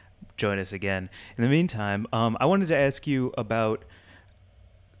join us again. In the meantime, I wanted to ask you about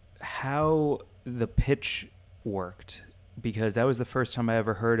how the pitch worked, because that was the first time I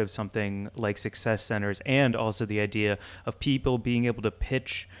ever heard of something like Success Centers, and also the idea of people being able to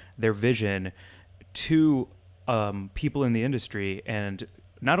pitch their vision to people in the industry and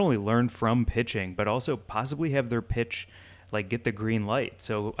not only learn from pitching, but also possibly have their pitch get the green light.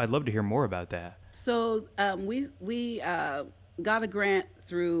 So I'd love to hear more about that. So we got a grant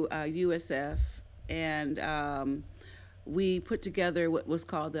through USF, and we put together what was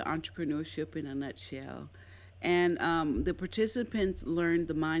called the Entrepreneurship in a Nutshell. And the participants learned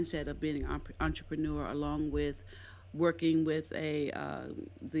the mindset of being an entrepreneur, along with working with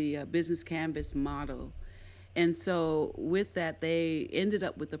the business canvas model. And so with that, they ended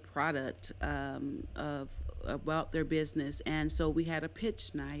up with a product about their business. And so we had a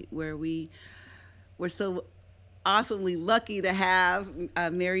pitch night where we were so awesomely lucky to have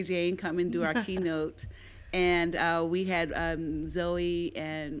Mary Jane come and do our keynote. And we had Zoe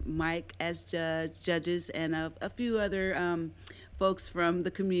and Mike as judges, and a few other folks from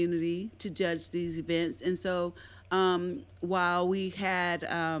the community to judge these events. And so while we had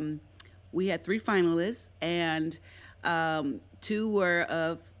 3 finalists, and 2 were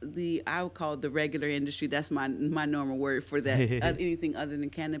of I would call it the regular industry. That's my normal word for that, anything other than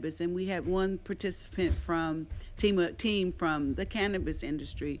cannabis. And we had 1 participant from team from the cannabis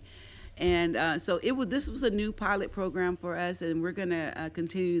industry. And so this was a new pilot program for us, and we're going to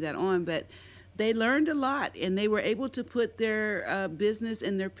continue that on. But they learned a lot, and they were able to put their business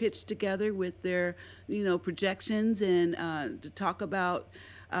and their pitch together with their, projections, and to talk about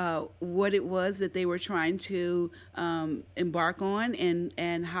what it was that they were trying to embark on,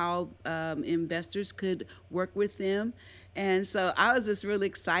 and how investors could work with them. And so I was just really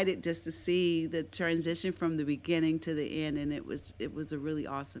excited just to see the transition from the beginning to the end, and it was a really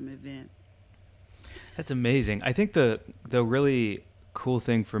awesome event. That's amazing. I think the really cool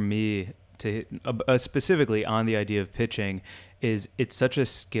thing for me to specifically on the idea of pitching is it's such a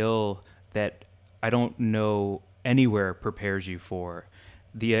skill that I don't know anywhere prepares you for.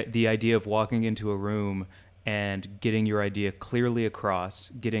 The idea of walking into a room and getting your idea clearly across,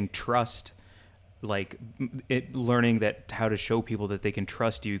 getting trust, like learning that how to show people that they can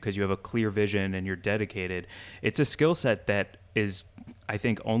trust you because you have a clear vision and you're dedicated. It's a skill set that is, I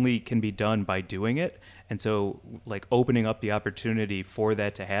think, only can be done by doing it. And so like opening up the opportunity for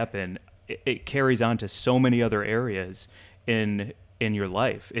that to happen, it carries on to so many other areas in your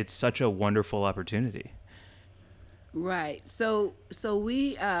life. It's such a wonderful opportunity. Right. So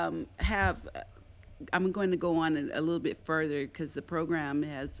we have. I'm going to go on a little bit further because the program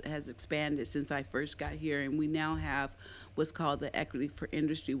has expanded since I first got here, and we now have what's called the Equity for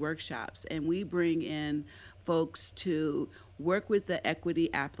Industry workshops, and we bring in folks to work with the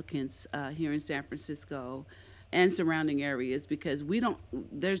equity applicants here in San Francisco and surrounding areas, because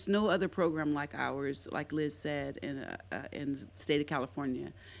there's no other program like ours, like Liz said, in the state of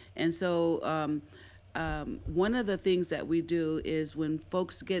California. And so one of the things that we do is when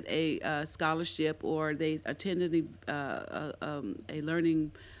folks get a scholarship or they attend a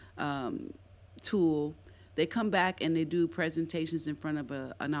learning tool, they come back and they do presentations in front of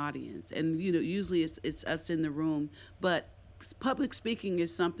an audience. And usually it's us in the room, but public speaking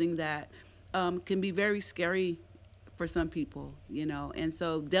is something that can be very scary for some people, and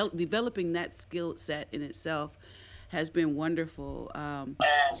so developing that skill set in itself has been wonderful.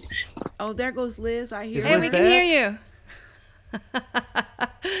 Oh, there goes Liz. I hear Hey, we can hear you.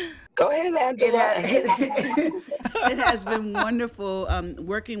 Go ahead, Angela. It has been wonderful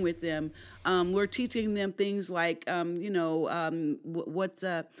working with them. We're teaching them things like, what's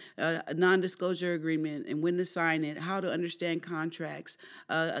a non-disclosure agreement and when to sign it, how to understand contracts,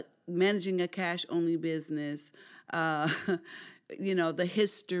 managing a cash-only business, the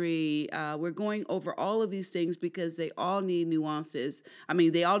history. We're going over all of these things because they all need nuances. I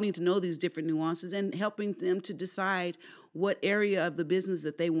mean, they all need to know these different nuances and helping them to decide what area of the business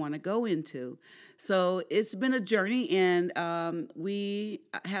that they want to go into. So it's been a journey, and we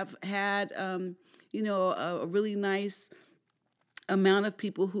have had, a really nice amount of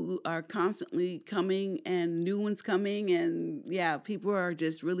people who are constantly coming and new ones coming. And yeah, people are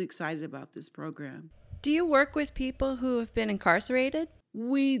just really excited about this program. Do you work with people who have been incarcerated?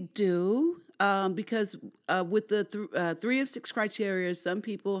 We do, because with the 3 of 6 criteria, some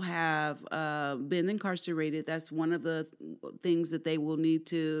people have been incarcerated. That's one of the things that they will need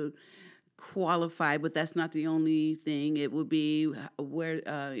to qualify, but that's not the only thing. It would be where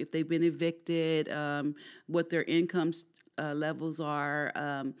if they've been evicted, what their income levels are,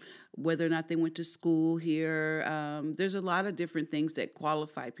 whether or not they went to school here. There's a lot of different things that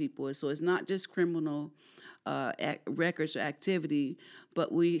qualify people. So it's not just criminal records or activity,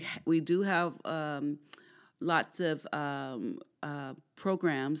 but we do have lots of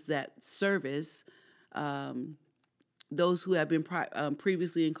programs that service those who have been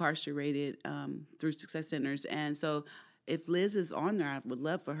previously incarcerated through Success Centers. And so if Liz is on there, I would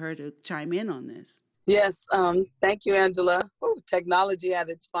love for her to chime in on this. Yes, thank you, Angela. Ooh, technology at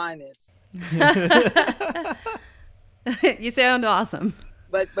its finest. You sound awesome.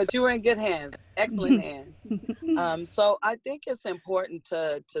 But you were in good hands, excellent hands. So I think it's important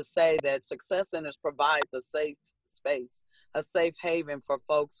to say that Success Centers provides a safe space, a safe haven for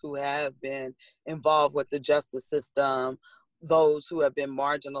folks who have been involved with the justice system, those who have been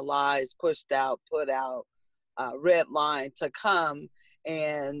marginalized, pushed out, put out, redlined, to come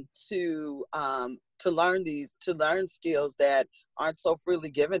and to learn skills that aren't so freely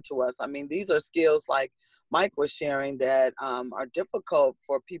given to us. I mean, these are skills like Mike was sharing that are difficult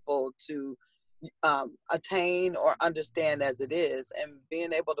for people to attain or understand as it is, and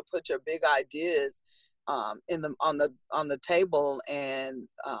being able to put your big ideas on the table and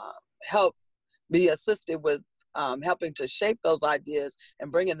help be assisted with helping to shape those ideas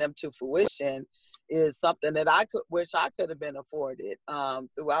and bringing them to fruition is something that I wish I could have been afforded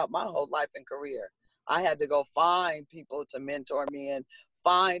throughout my whole life and career. I had to go find people to mentor me and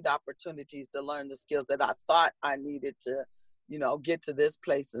find opportunities to learn the skills that I thought I needed to, get to this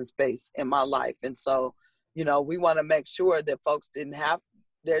place and space in my life. And so, we want to make sure that folks didn't have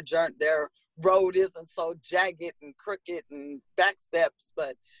their road isn't so jagged and crooked and back steps,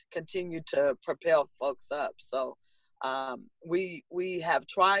 but continue to propel folks up. So we have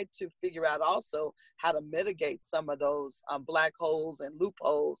tried to figure out also how to mitigate some of those black holes and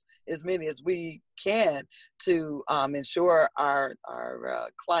loopholes, as many as we can, to ensure our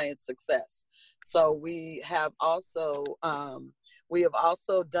clients' success. So we have also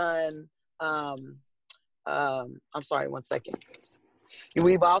done I'm sorry, 1 second.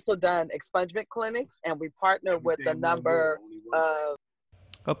 We've also done expungement clinics, and we partner with a number of.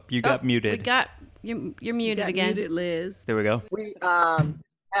 Oh, you got muted. You're muted Got again. muted, Liz. There we go. We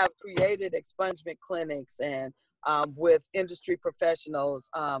have created expungement clinics and with industry professionals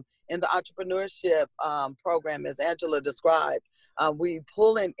in the entrepreneurship program, as Angela described. We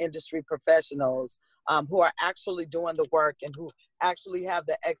pull in industry professionals who are actually doing the work and who actually have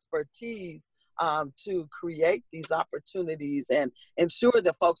the expertise to create these opportunities and ensure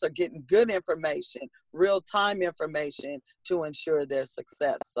that folks are getting good information, real-time information to ensure their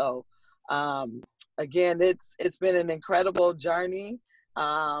success. So again, it's been an incredible journey.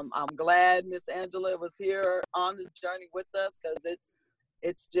 I'm glad Miss Angela was here on this journey with us, because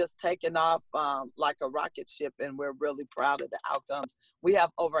it's just taken off like a rocket ship, and we're really proud of the outcomes. We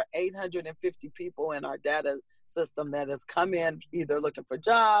have over 850 people in our data system that has come in either looking for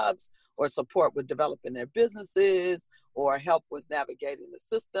jobs or support with developing their businesses or help with navigating the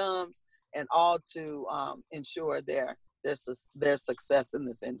systems, and all to ensure their success in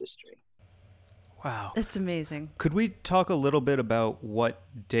this industry. Wow. That's amazing. Could we talk a little bit about what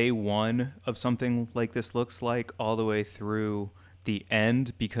day one of something like this looks like all the way through the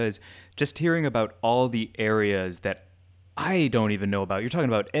end? Because just hearing about all the areas that I don't even know about, you're talking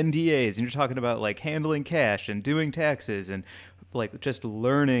about NDAs and you're talking about like handling cash and doing taxes and like just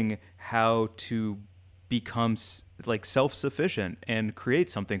learning how to become like self-sufficient and create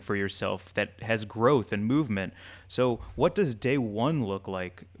something for yourself that has growth and movement. So what does day one look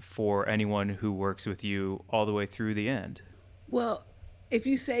like for anyone who works with you all the way through the end? Well, if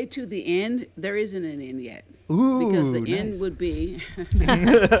you say to the end, there isn't an end yet. Ooh, because the nice. end would be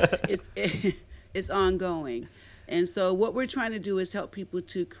it's ongoing. And so what we're trying to do is help people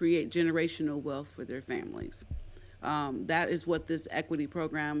to create generational wealth for their families. That is what this equity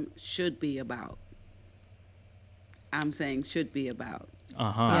program should be about. I'm saying should be about.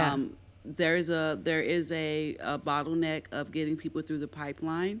 Uh-huh. There is a bottleneck of getting people through the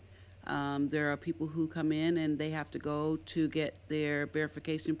pipeline. There are people who come in and they have to go to get their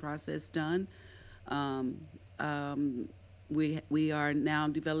verification process done. We are now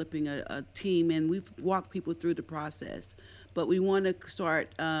developing a team, and we've walked people through the process, but we want to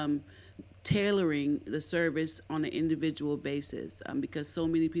start tailoring the service on an individual basis, because so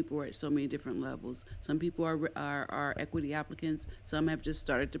many people are at so many different levels. Some people are equity applicants, some have just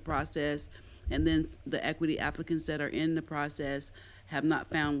started the process, and then the equity applicants that are in the process have not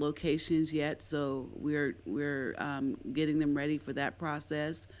found locations yet, so we're getting them ready for that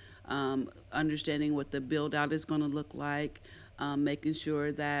process, understanding what the build out is going to look like, making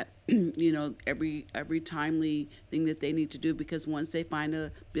sure that every timely thing that they need to do, because once they find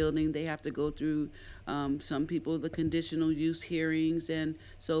a building, they have to go through some people the conditional use hearings, and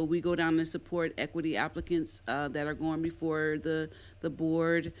so we go down and support equity applicants that are going before the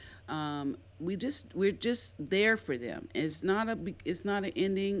board. We're just there for them. It's not an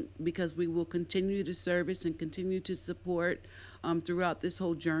ending, because we will continue to service and continue to support throughout this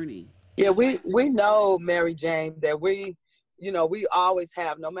whole journey. Yeah, we know, Mary Jane, that we always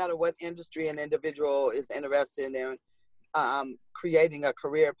have, no matter what industry an individual is interested in creating a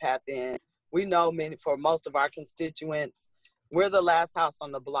career path in, we know for most of our constituents, we're the last house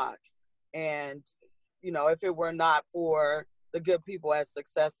on the block. And, if it were not for the good people at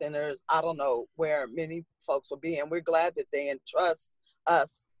Success Centers, I don't know where many folks will be. And we're glad that they entrust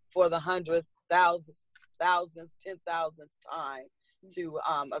us for the hundreds, thousands, 10,000th time to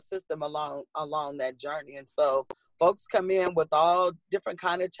assist them along that journey. And so folks come in with all different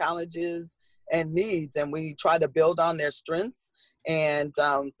kind of challenges and needs, and we try to build on their strengths, and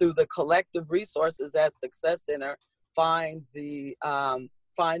through the collective resources at Success Center, find the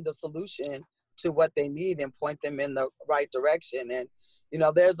solution to what they need and point them in the right direction. And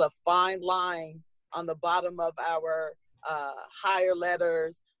there's a fine line on the bottom of our hire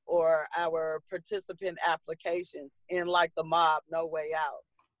letters or our participant applications, in like the mob, no way out.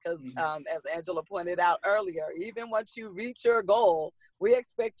 Because as Angela pointed out earlier, even once you reach your goal, we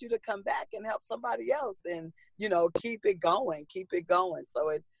expect you to come back and help somebody else, and keep it going.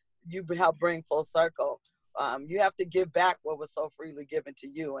 So you help bring full circle. You have to give back what was so freely given to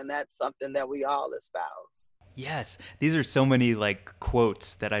you, and that's something that we all espouse. Yes, these are so many like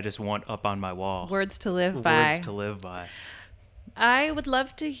quotes that I just want up on my wall. Words to live by. Words to live by. I would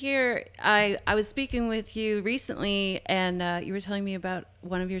love to hear, I was speaking with you recently, and you were telling me about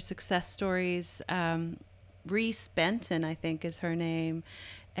one of your success stories. Reese Benton, I think is her name.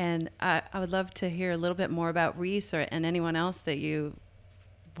 And I would love to hear a little bit more about Reese and anyone else that you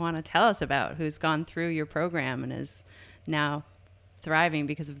want to tell us about who's gone through your program and is now thriving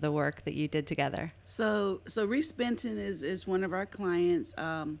because of the work that you did together? So Reese Benton is one of our clients.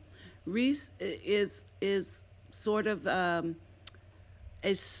 Reese is sort of a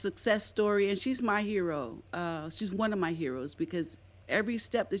success story, and she's my hero. She's one of my heroes because every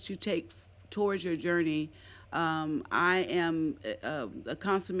step that you take towards your journey, I am a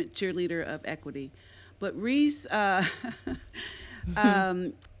consummate cheerleader of equity. But Reese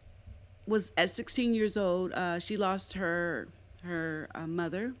was at 16 years old. She lost her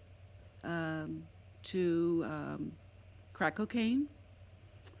mother to crack cocaine.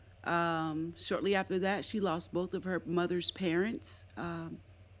 Shortly after that, she lost both of her mother's parents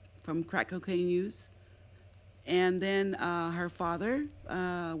from crack cocaine use. And then her father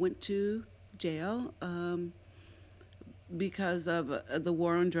went to jail because of the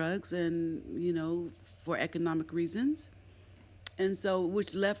war on drugs and, for economic reasons. And so,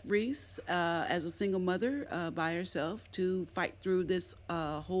 which left Reese as a single mother by herself to fight through this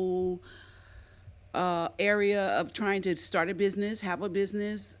whole area of trying to start a business, have a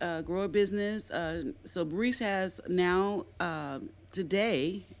business, grow a business. So Reese has now,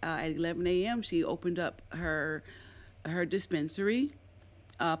 today at 11 a.m., she opened up her dispensary,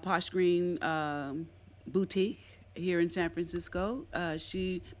 Posh Green Boutique here in San Francisco.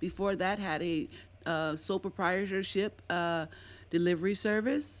 She, before that, had a sole proprietorship delivery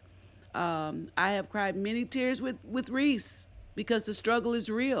service. I have cried many tears with Reese because the struggle is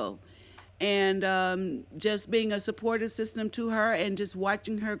real. And just being a supportive system to her and just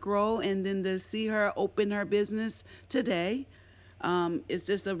watching her grow and then to see her open her business today, it's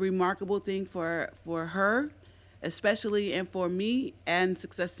just a remarkable thing for her, especially, and for me and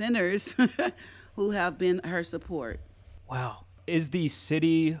Success Centers who have been her support. Wow. Is the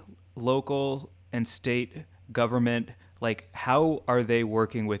city, local, and state government, how are they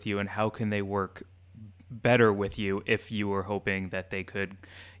working with you, and how can they work better with you if you were hoping that they could,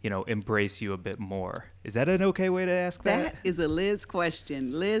 embrace you a bit more? Is that an okay way to ask that? That is a Liz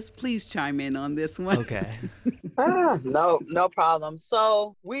question. Liz, please chime in on this one. Okay. No problem.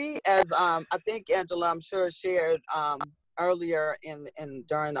 So we, as I think Angela, I'm sure shared earlier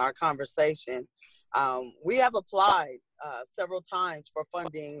during our conversation, we have applied several times for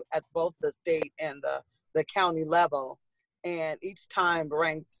funding at both the state and the county level, and each time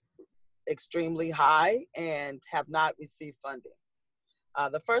ranked extremely high and have not received funding.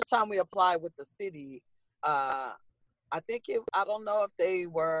 The first time we applied with the city, I don't know if they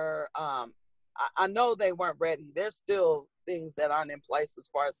were, I know they weren't ready. There's still things that aren't in place as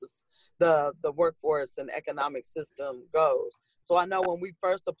far as the workforce and economic system goes. So I know when we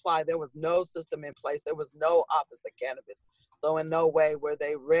first applied, there was no system in place. There was no Office of Cannabis. So in no way were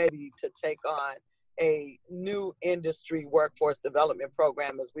they ready to take on a new industry workforce development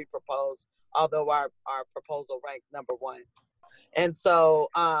program as we proposed, although our proposal ranked number 1. And so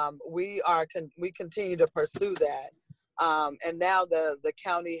we continue to pursue that. And now the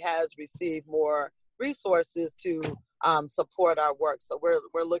county has received more resources to support our work. So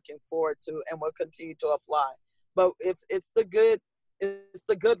we're looking forward to, and we'll continue to apply. But it's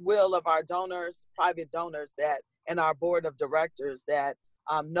the goodwill of our donors, private donors, and our board of directors that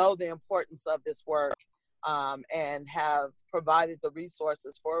know the importance of this work and have provided the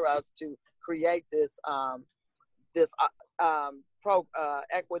resources for us to create this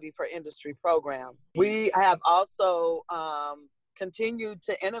equity for industry program. We have also continued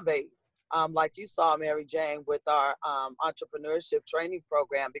to innovate, like you saw, Mary Jane, with our entrepreneurship training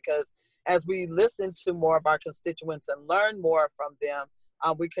program, because as we listen to more of our constituents and learn more from them,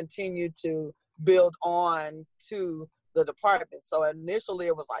 we continue to build on to the department. So initially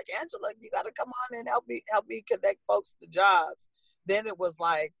it was like, Angela, you got to come on and help me connect folks to jobs. Then it was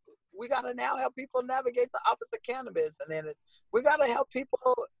like, we got to now help people navigate the Office of Cannabis. And then we got to help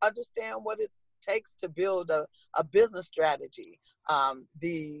people understand what it takes to build a business strategy.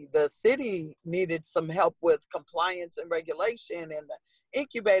 The city needed some help with compliance and regulation, and the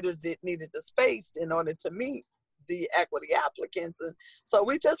incubators that needed the space in order to meet the equity applicants. And so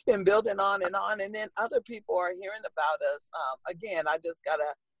we just been building on, and then other people are hearing about us. Again, I just got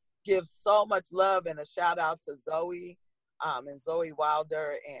to give so much love and a shout out to Zoe and Zoe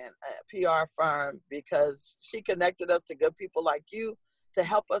Wilder and a PR firm, because she connected us to good people like you to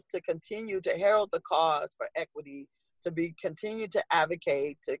help us to continue to herald the cause for equity, to continue to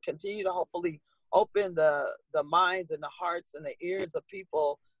advocate, to continue to hopefully open the minds and the hearts and the ears of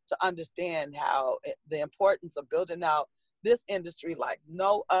people to understand how the importance of building out this industry like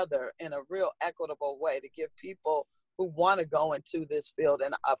no other in a real equitable way, to give people who want to go into this field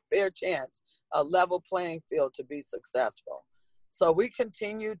and a fair chance, a level playing field to be successful. So we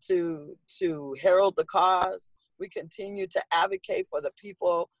continue to herald the cause. We continue to advocate for the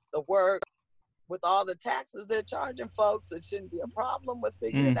people, the work. With all the taxes they're charging folks, it shouldn't be a problem with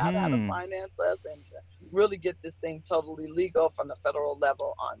figuring out how to finance us and to really get this thing totally legal from the federal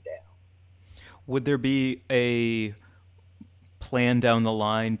level on down. Would there be a plan down the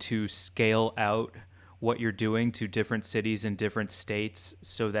line to scale out what you're doing to different cities and different states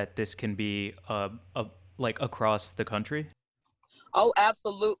so that this can be like across the country? Oh,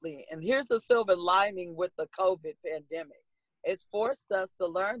 absolutely. And here's the silver lining with the COVID pandemic. It's forced us to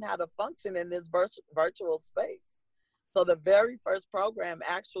learn how to function in this virtual space. So the very first program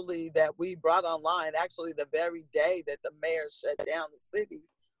actually that we brought online, actually the very day that the mayor shut down the city,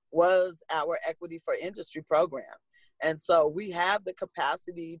 was our Equity for Industry program. And so we have the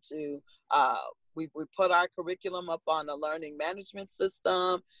capacity to, we put our curriculum up on a learning management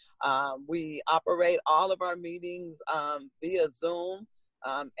system. We operate all of our meetings via Zoom.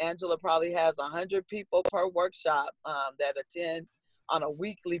 Angela probably has 100 people per workshop that attend on a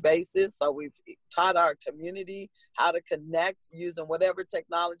weekly basis. So we've taught our community how to connect using whatever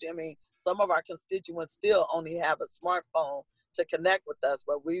technology. I mean, some of our constituents still only have a smartphone to connect with us,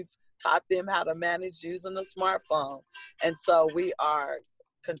 but we've taught them how to manage using a smartphone. And so we are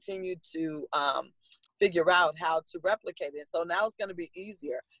continue to figure out how to replicate it. So now it's going to be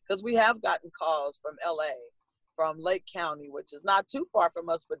easier because we have gotten calls from LA, from Lake County, which is not too far from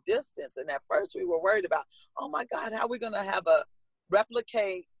us, but distance. And at first we were worried about, oh my God, how are we going to have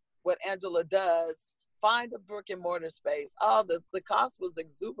replicate what Angela does, find a brick and mortar space. Oh, the cost was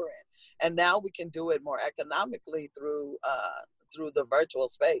exuberant. And now we can do it more economically through the virtual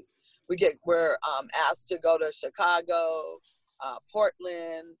space. We're asked to go to Chicago,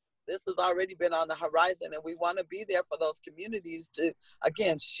 Portland. This has already been on the horizon, and we want to be there for those communities to,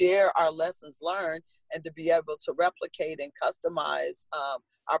 again, share our lessons learned and to be able to replicate and customize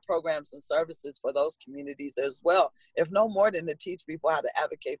our programs and services for those communities as well, if no more than to teach people how to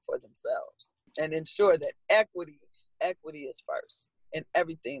advocate for themselves and ensure that equity is first in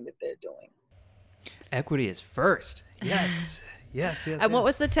everything that they're doing. Equity is first. Yes. Yes. And what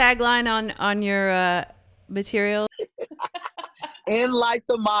was the tagline on your material? In like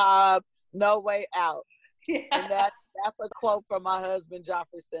the mob, no way out. Yeah. And that's a quote from my husband,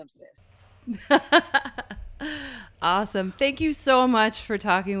 Joffrey Simpson. Awesome. Thank you so much for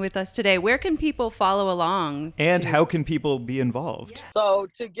talking with us today. Where can people follow along? And how can people be involved? Yes. So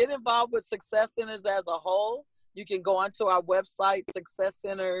to get involved with Success Centers as a whole, you can go onto our website, Success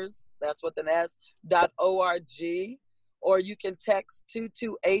Centers, that's with an S, .org, or you can text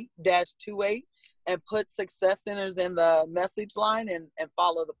 228-28 and put Success Centers in the message line and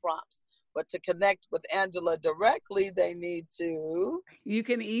follow the prompts. But to connect with Angela directly, they need to... You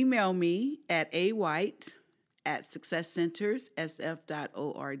can email me at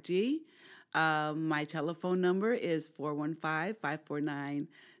awhite@successcenterssf.org. My telephone number is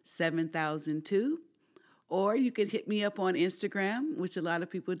 415-549-7002. Or you can hit me up on Instagram, which a lot of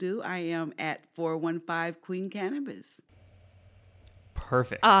people do. I am at 415 Queen Cannabis.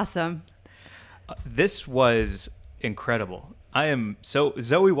 Perfect. Awesome. This was incredible. I am so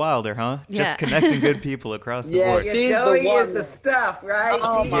Zoe Wilder, huh? Yeah. Just connecting good people across the board. She's Joey the one. is the stuff, right?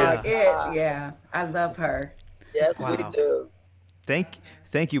 Oh She my is God. it. Yeah, I love her. Yes, Wow. we do. Thank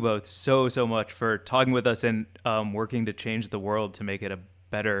you both so much for talking with us and working to change the world to make it a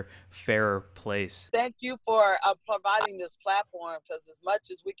better, fairer place. Thank you for providing this platform, because as much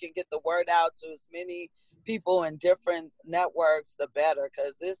as we can get the word out to as many people in different networks, the better,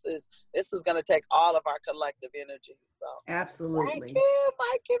 because this is going to take all of our collective energy. So Absolutely. thank you,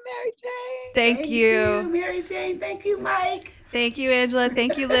 Mike and Mary Jane. Thank you. Mary Jane. Thank you, Mike. Thank you, Angela.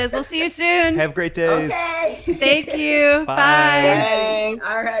 Thank you, Liz. We'll see you soon. Have great days. Okay. Thank you. Bye. Bye. Thanks.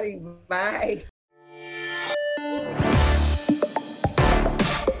 All righty. Bye.